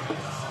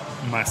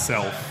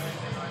myself,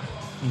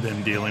 and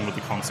then dealing with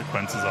the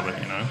consequences of it,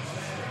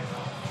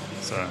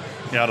 So,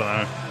 yeah, I don't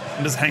know.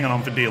 I'm just hanging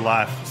on for dear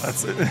life.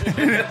 That's it.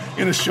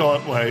 In a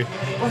short way.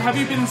 Well, have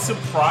you been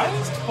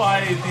surprised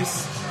by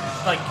this,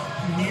 like,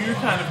 new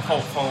kind of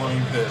cult following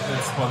that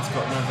Squad's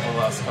gotten over the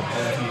last couple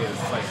of years?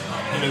 Like,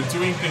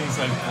 doing things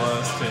like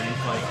Blurst and,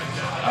 like,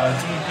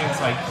 doing things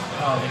like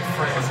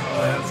Frank's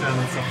Lansdowne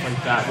and stuff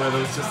like that, where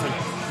there's just, like,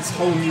 this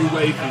whole new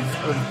wave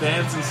of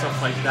bands and stuff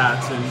like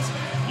that, and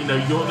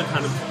you're the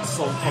kind of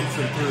sole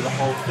constant through the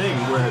whole thing,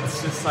 where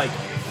it's just like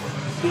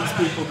these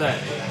people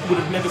that would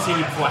have never seen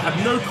you before, have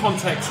no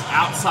context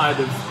outside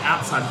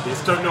of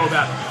this, don't know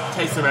about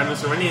Taste of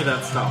Madness or any of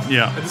that stuff.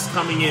 Yeah. Are just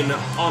coming in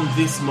on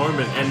this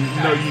moment and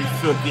know you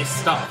for this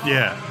stuff.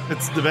 Yeah,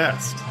 it's the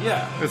best.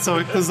 Yeah.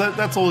 Because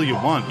that's all you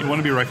want. You want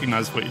to be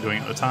recognised for what you're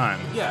doing at the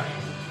time. Yeah.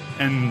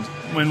 And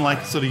when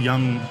like sort of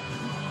young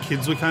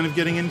kids were kind of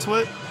getting into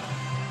it,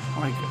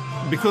 like,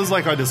 because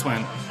like I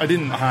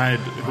didn't hide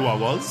who I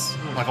was.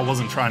 Like, I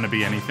wasn't trying to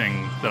be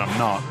anything that I'm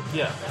not.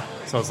 Yeah.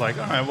 So I was like,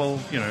 all right, well,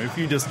 if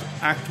you just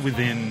act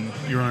within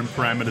your own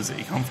parameters that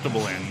you're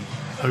comfortable in,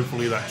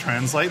 hopefully that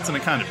translates, and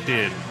it kind of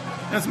did.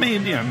 And it's me,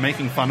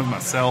 making fun of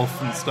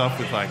myself and stuff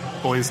with like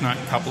boys' night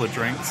and a couple of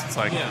drinks. It's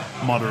like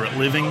moderate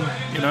living,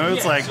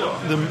 It's like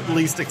the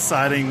least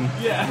exciting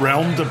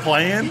realm to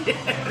play in.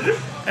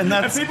 And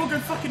that's, and people go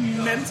fucking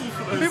mental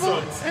for those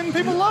songs. And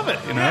people love it,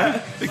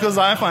 because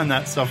I find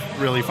that stuff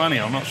really funny.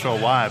 I'm not sure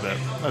why, but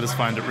I just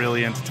find it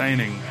really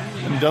entertaining,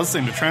 and it does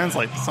seem to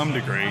translate to some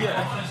degree.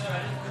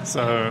 Yeah.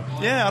 So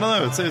yeah, I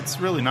don't know. It's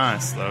really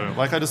nice though.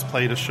 Like, I just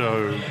played a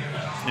show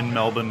in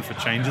Melbourne for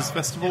Changes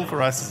Festival for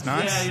Ice is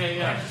Nice.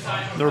 Yeah.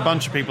 There were a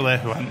bunch of people there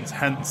who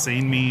hadn't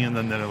seen me, and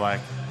then they're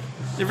like,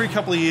 every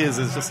couple of years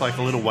there's just like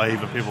a little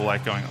wave of people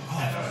like going,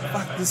 oh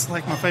fuck, this is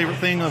like my favourite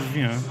thing. I've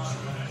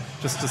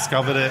just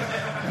discovered it,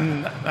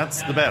 and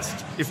that's the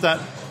best. If that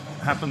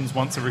happens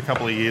once every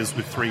couple of years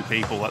with 3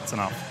 people, that's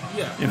enough.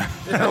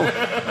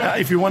 Yeah.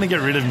 If you want to get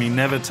rid of me,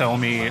 never tell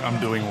me I'm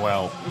doing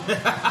well.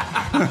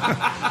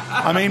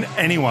 I mean,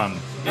 anyone.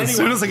 As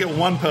soon as I get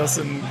one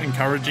person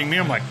encouraging me,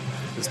 I'm like,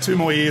 there's 2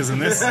 more years in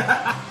this.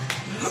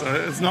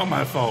 So it's not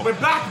my fault. We're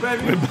back,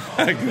 baby. We're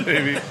back,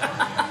 baby.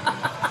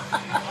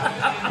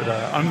 But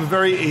I'm a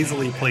very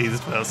easily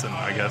pleased person,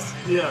 I guess.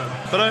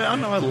 Yeah. But I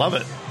don't know, I love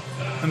it.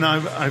 And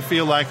I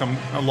feel like I'm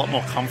a lot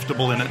more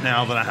comfortable in it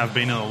now than I have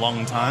been in a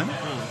long time.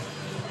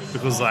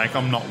 Because, like,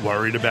 I'm not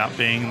worried about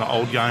being the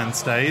old guy on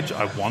stage.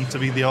 I want to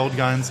be the old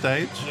guy on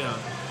stage. Yeah.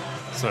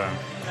 So,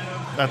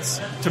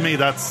 to me,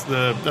 that's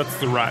the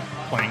right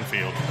playing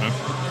field. You know?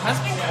 It has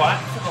been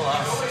quiet for the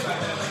last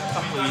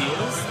couple of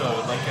years,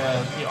 though. Like,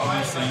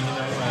 obviously,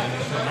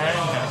 the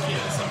Marionette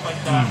and stuff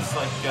like that. It's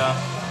like,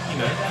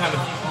 kind of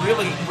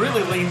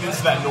really leaned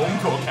into that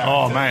normcore character.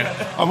 Oh, mate.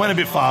 I went a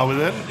bit far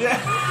with it.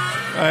 Yeah.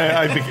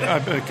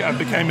 I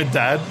became a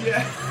dad.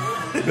 Yeah.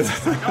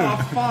 It's like, oh,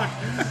 fuck.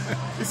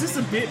 Is this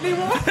a bit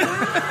anymore?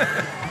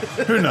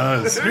 Who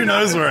knows? Who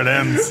knows where it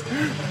ends?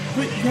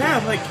 But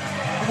yeah, like,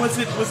 was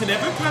it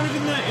ever kind of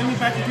in the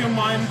back of your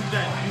mind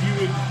that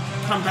you would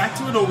come back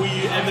to it, or were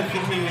you ever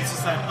thinking it's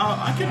just like, oh,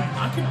 I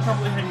could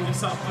probably hang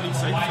this up pretty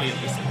safely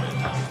at this point?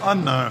 I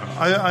don't know.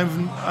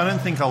 I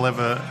don't think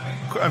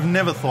I've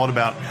never thought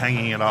about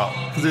hanging it up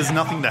because there's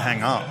nothing to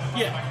hang up.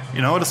 Yeah.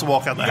 You know, I just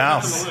walk out the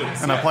house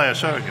lose, and I play a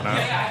show, you know.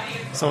 Yeah.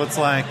 So it's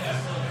like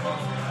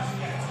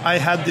I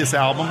had this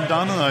album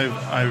done and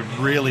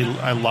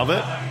I love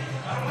it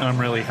and I'm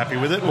really happy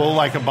with it. Well,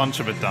 like a bunch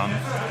of it done.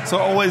 So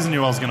I always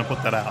knew I was going to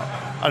put that out.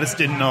 I just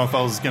didn't know if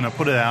I was going to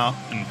put it out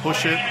and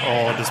push it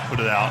or just put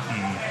it out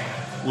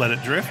and let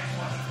it drift.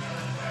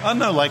 I don't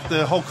know, like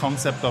the whole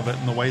concept of it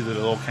and the way that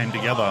it all came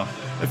together.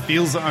 It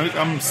feels,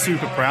 I'm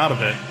super proud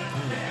of it.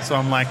 So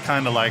I'm like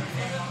kind of like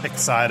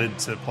excited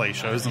to play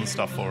shows and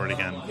stuff for it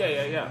again.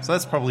 Yeah. So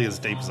that's probably as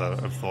deep as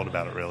I've thought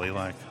about it, really.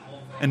 Like,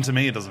 and to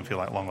me, it doesn't feel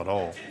like long at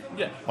all.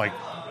 Yeah. Like,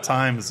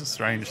 time is a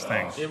strange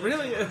thing. It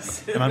really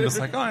is. And I'm just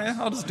like, oh yeah,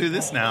 I'll just do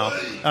this now.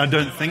 And I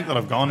don't think that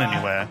I've gone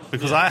anywhere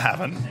because I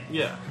haven't.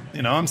 Yeah.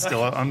 You know, I'm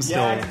still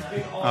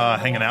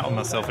hanging out with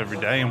myself every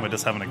day, and we're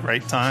just having a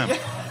great time.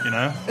 You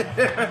know,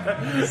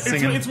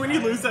 singing. It's when you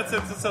lose that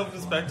sense of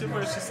self-perspective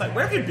where it's just like,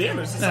 where have you been?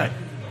 It's just like,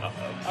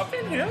 I've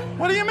been here.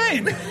 What do you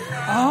mean?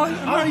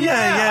 Oh,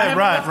 yeah, I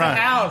right. The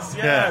house.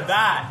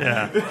 That.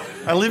 Yeah.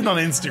 I lived on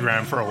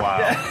Instagram for a while.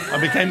 Yeah.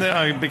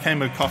 I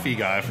became a coffee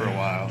guy for a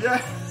while.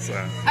 Yeah. So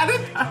how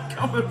did that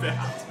come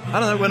about? I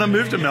don't know. When I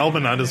moved to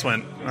Melbourne, I just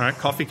went, all right,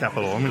 coffee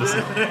capital. I'm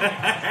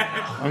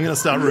gonna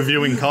start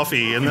reviewing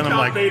coffee, and then I'm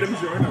like,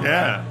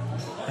 yeah.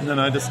 And then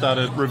I just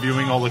started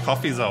reviewing all the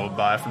coffees I would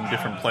buy from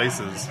different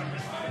places,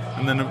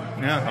 and then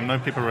I know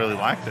people really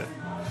liked it.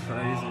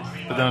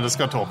 Crazy. But then I just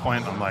got to a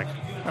point. I'm like,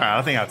 all right,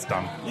 I think that's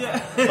done.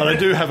 Yeah. But I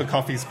do have a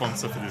coffee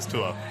sponsor for this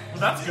tour.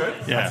 That's good.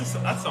 Yeah.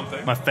 That's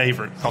something. My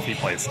favourite coffee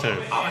place too.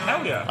 Oh,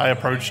 hell yeah. I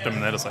approached them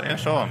and they're just like, yeah,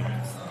 sure. I'm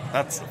like,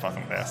 that's the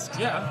fucking best.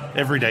 Yeah.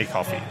 Everyday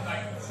coffee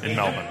in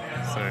Melbourne.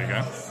 So there you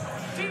go.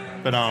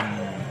 But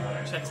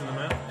checks in the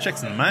mail.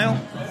 Checks in the mail.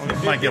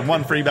 We might get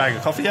one free bag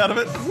of coffee out of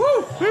it.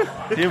 Woo!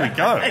 Here we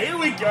go. Here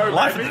we go,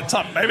 Life baby. at the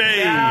top, baby.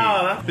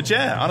 Yeah. But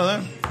yeah, I don't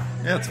know.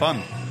 Yeah, it's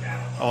fun.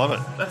 I love it.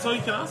 That's all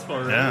you can ask for,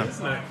 really, Yeah.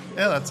 isn't it?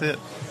 Yeah, that's it.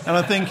 And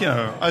I think,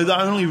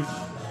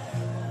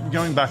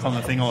 going back on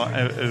the thing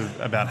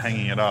about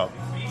hanging it up,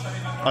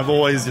 I've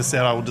always just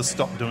said I will just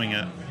stop doing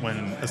it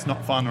when it's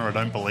not fun or I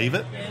don't believe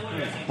it.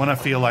 When I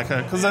feel like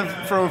because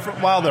for a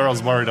while there I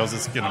was worried I was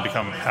just going to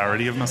become a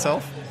parody of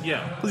myself.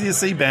 Yeah. Because you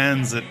see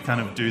bands that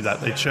kind of do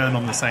that. They churn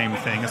on the same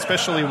thing,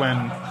 especially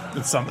when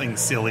it's something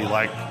silly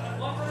like,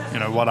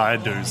 what I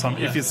do.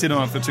 If you sit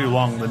on it for too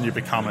long, then you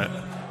become it.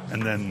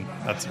 And then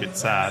that's a bit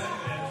sad.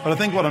 But I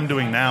think what I'm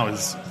doing now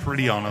is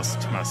pretty honest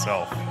to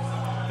myself.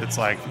 It's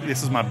like,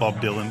 this is my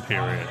Bob Dylan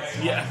period.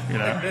 Yeah.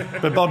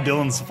 But Bob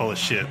Dylan's full of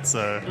shit,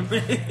 so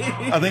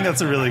I think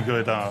that's a really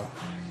good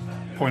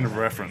point of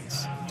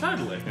reference.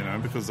 Totally.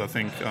 Because I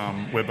think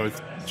we're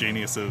both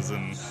geniuses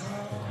and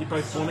you're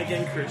both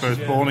born-again Christians.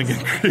 Both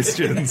born-again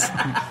Christians.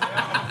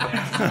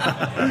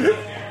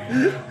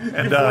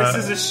 And, your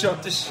voices are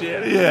shot to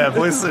shit. Yeah,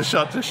 voices are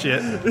shot to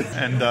shit.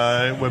 And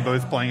we're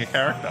both playing a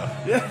character.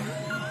 Yeah.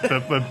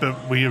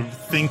 But we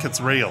think it's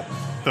real.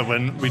 But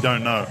when we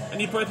don't know. And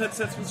you both had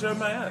sex with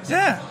Jeremiah.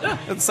 Yeah,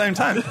 at the same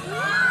time.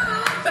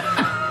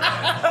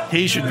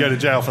 He should go to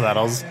jail for that.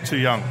 I was too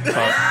young. So.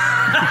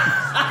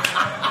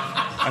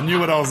 I knew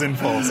what I was in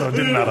for, so it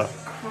didn't matter.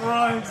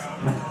 Christ.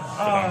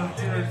 Oh,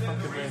 dear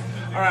fucking me.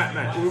 Alright,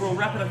 mate, we will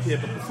wrap it up here,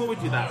 but before we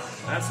do that,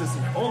 as is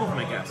all of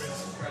my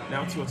guests,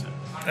 now it's your turn.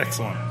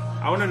 Excellent.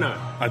 I want to know.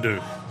 I do.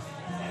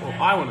 Well,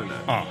 I want to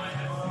know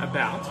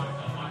about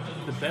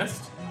the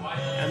best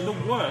and the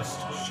worst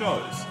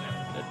shows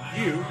that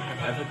you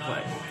have ever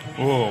played.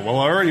 Oh, well,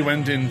 I already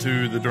went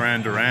into the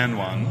Duran Duran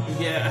one.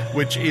 Yeah.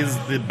 Which is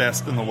the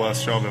best and the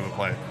worst show I've ever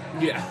played.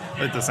 Yeah.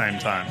 At the same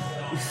time.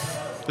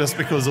 Just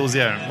because it was,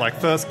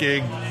 first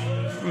gig.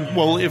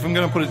 Well, if I'm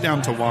going to put it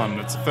down to one,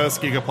 it's the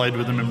first gig I played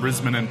with them in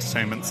Brisbane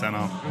Entertainment Centre.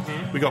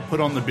 Mm-hmm. We got put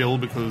on the bill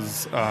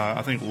because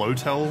I think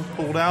Lotel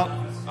pulled out.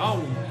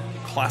 Oh.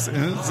 Classic.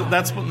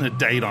 That's putting a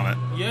date on it.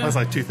 Yeah. It was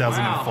like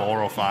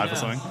 2004 or 5 or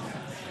something.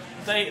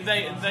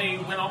 They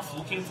went off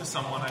looking for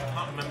someone. I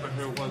can't remember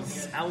who it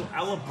was.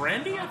 Ella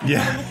Brandy, I think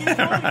Yeah. they were looking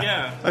for. Right.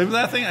 Yeah.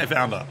 I think they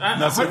found her.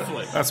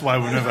 Hopefully. That's why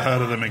we've never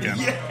heard of them again.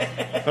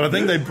 Yeah. But I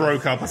think they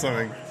broke up or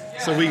something.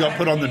 So we got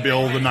put on the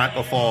bill the night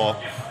before.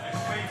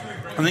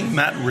 I think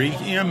Matt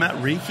Reekie, you know Matt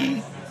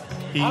Reekie?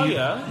 Oh,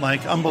 yeah.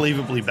 Like,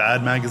 Unbelievably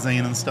Bad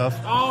magazine and stuff.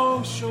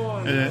 Oh,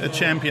 sure. A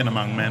champion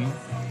among men.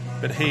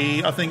 But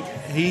I think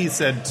he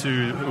said to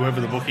whoever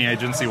the booking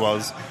agency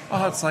was,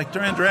 oh, it's like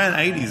Duran Duran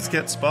 80s,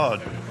 get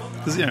Spod.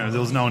 Because, you know, there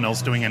was no one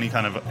else doing any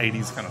kind of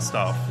 80s kind of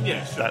stuff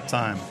that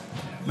time.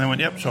 And they went,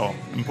 yep, sure.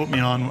 And put me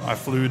on. I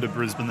flew to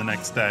Brisbane the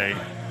next day,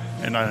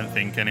 and I don't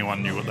think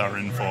anyone knew what they were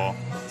in for.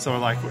 So,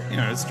 like, you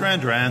know, it's Duran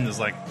Duran. There's,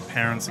 like,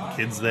 parents and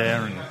kids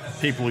there, and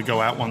people who go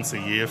out once a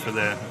year for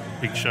their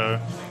big show.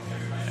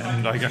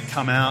 And I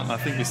come out, and I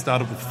think we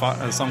started with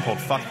a song called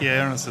Fuck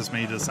Yeah, and it's just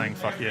me just saying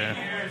Fuck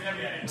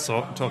Yeah.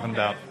 So, talking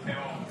about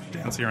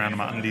dancing around in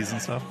my undies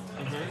and stuff.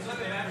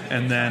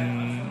 And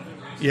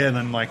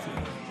then, like,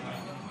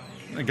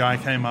 a guy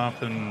came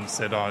up and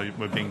said, oh,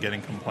 we've been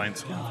getting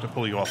complaints, we have to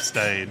pull you off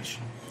stage.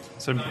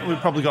 So we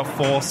probably got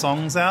 4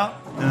 songs out,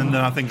 and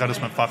then I think I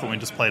just went, fuck it, we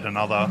just played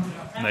another,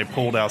 and they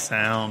pulled our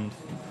sound.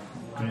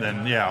 And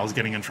then, I was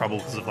getting in trouble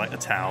because of, like, the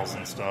towels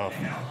and stuff.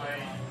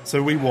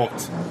 So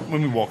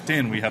when we walked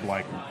in, we had,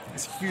 like,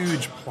 this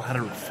huge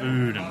platter of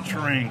food and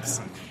drinks,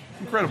 and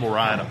incredible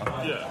rider.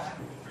 Yeah.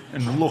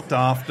 And looked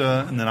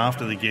after, and then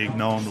after the gig,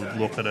 no one would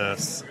look at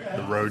us.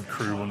 The road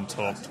crew wouldn't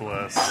talk to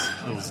us.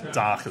 It was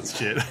dark as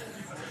shit.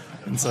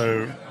 And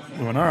so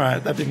we went, all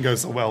right, that didn't go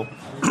so well.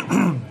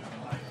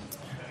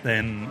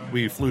 Then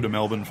we flew to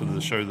Melbourne for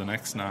the show the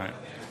next night.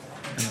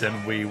 And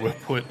then we were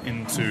put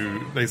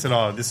into... They said,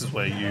 oh, this is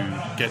where you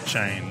get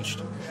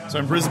changed. So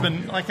in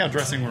Brisbane, like, our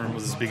dressing room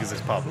was as big as this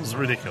pub. It was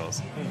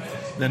ridiculous.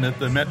 Then at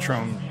the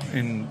Metro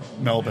in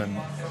Melbourne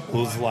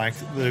was like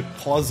the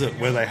closet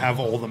where they have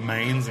all the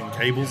mains and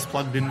cables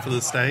plugged in for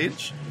the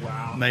stage.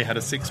 Wow. And they had a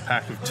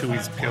 6-pack of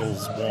Tui's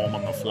pills warm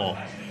on the floor.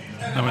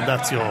 I mean,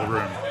 that's your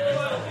room.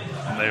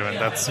 And they went,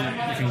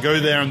 you can go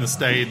there on the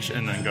stage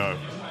and then go.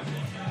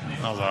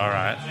 And I was like, all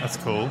right, that's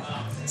cool.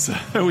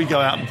 So we go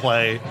out and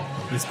play.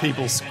 There's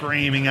people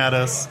screaming at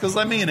us. Because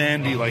like me and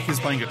Andy, like, he's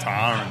playing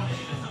guitar and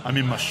I'm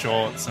in my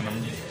shorts and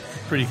I'm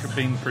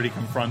being pretty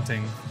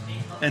confronting.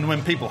 And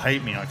when people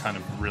hate me, I kind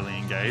of really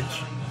engage.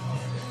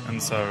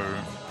 And so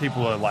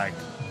people are like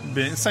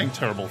saying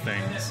terrible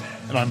things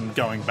and I'm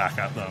going back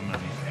at them,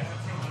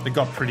 and it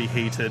got pretty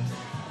heated.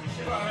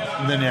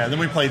 And then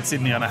we played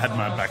Sydney, and I had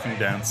my backing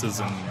dancers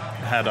and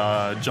had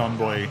John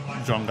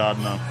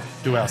Gardner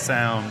do our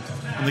sound.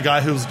 And the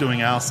guy who was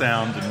doing our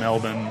sound in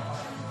Melbourne,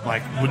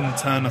 like, wouldn't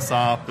turn us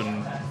up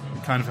and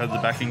kind of had the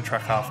backing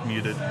track half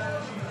muted.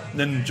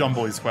 Then John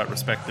Boy's quite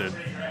respected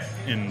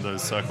in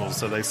those circles,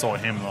 so they saw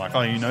him, like,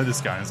 oh, you know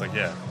this guy? And he's like,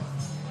 yeah,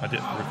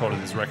 I recorded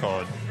his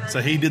record.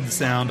 So he did the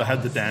sound, I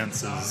had the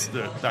dancers.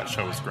 That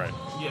show was great.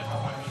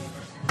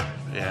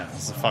 Yeah, it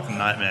was a fucking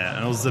nightmare,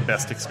 and it was the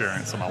best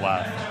experience of my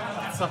life.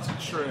 Such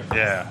a trip.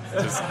 Yeah,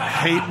 just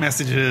hate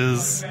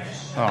messages.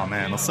 Oh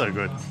man, it was so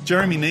good.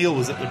 Jeremy Neal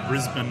was at the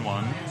Brisbane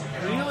one.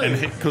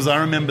 Really? Because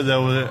I remember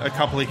there were a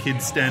couple of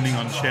kids standing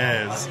on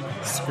chairs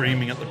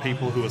screaming at the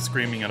people who were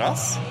screaming at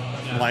us,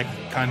 like,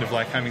 kind of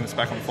like having this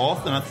back and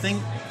forth. And I think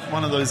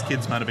one of those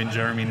kids might have been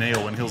Jeremy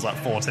Neal when he was like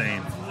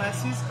 14.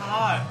 Bless his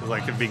heart. He was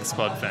like a big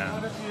Spud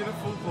fan. What a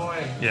beautiful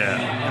boy.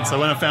 Yeah. And so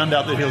when I found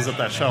out that he was at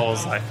that show, I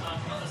was like,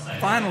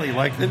 finally,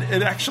 like,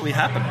 it actually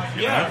happened.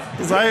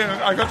 Because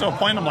I got to a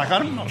point, I'm like,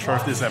 I'm not sure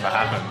if this ever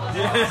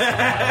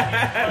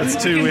happened.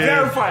 It's too weird.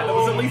 Verify there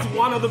was at least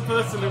one other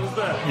person who was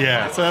there.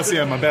 Yeah, so that's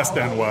my best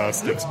and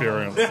worst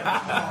experience.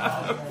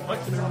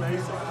 Fucking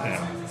amazing.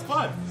 Yeah. It's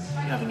fun.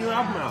 You have a new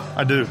album out.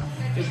 I do.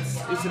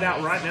 Is it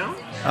out right now?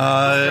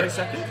 Very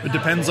second? It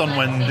depends on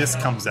when this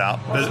comes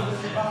out,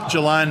 but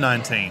July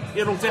 19.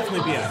 It'll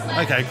definitely be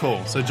out. Okay,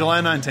 cool. So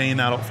July 19,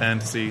 Adult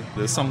Fantasy.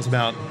 There's songs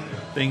about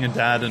being a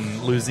dad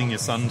and losing your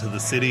son to the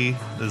city.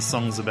 There's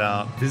songs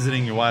about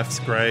visiting your wife's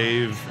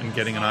grave and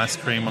getting an ice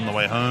cream on the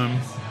way home,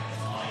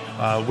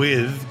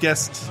 with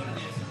guest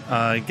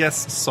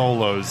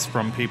solos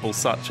from people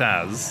such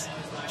as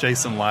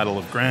Jason Lytle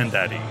of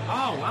Grandaddy,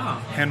 Oh, wow.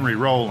 Henry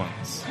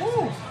Rollins,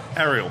 Ooh.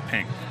 Ariel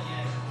Pink,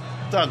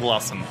 Doug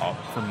Lussenhop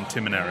from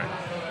Tim and Eric,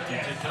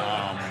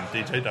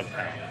 DJ Doug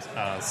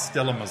Pound,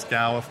 Stella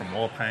Mosgower from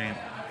Warpaint,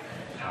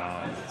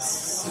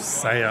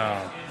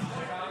 Saya,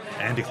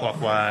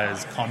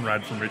 Anti-Clockwise,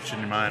 Conrad from Rich in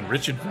Your Mind,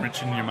 Richard from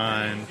Rich in Your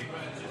Mind.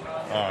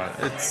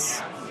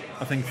 It's,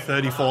 I think,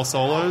 34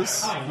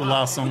 solos. The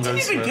last song You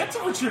goes didn't even for... get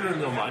to Richard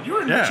in Your Mind. You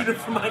were in Richard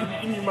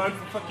in Your Mind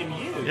for fucking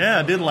years. Yeah,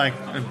 I did like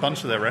a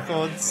bunch of their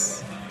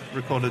records.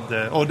 Recorded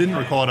didn't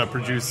record, I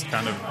produced,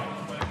 kind of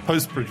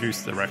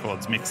post-produced the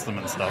records, mixed them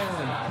and stuff.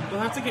 We'll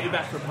have to get you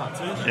back for a part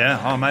 2.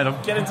 Yeah, oh mate,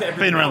 I've Get into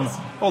everything been around else.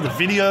 all the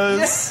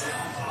videos.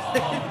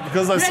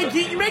 Because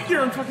You make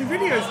your own fucking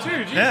videos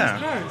too. Jesus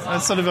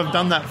Christ. I've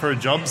done that for a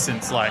job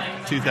since like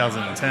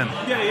 2010.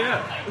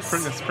 Yeah.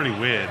 It's pretty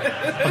weird.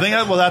 I think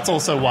that's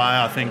also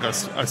why I think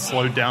I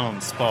slowed down on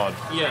Spod,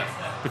 Yeah.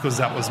 because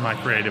that was my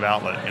creative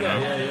outlet, you know.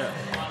 Yeah.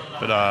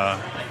 But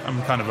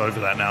I'm kind of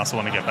over that now, so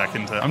I want to get back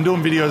into it. I'm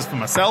doing videos for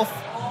myself,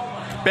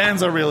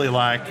 bands I really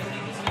like,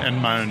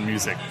 and my own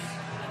music.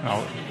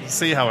 I'll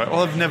see how it.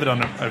 Well, I've never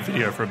done a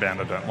video for a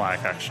band I don't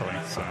like, actually.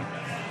 So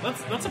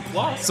That's a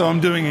plus. I'm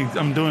doing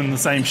the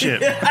same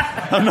shit. In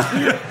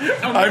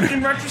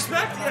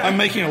retrospect, yeah. I'm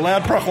making a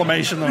loud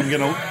proclamation that I'm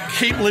going to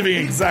keep living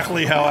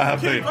exactly how I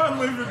have been. Keep on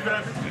living,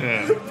 man.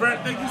 Yeah.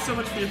 Brett, thank you so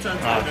much for your time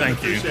today.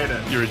 Thank you. Appreciate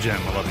it. You're a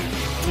gem. I love you.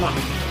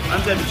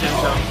 I'm David James.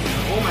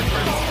 All my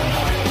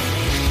friends.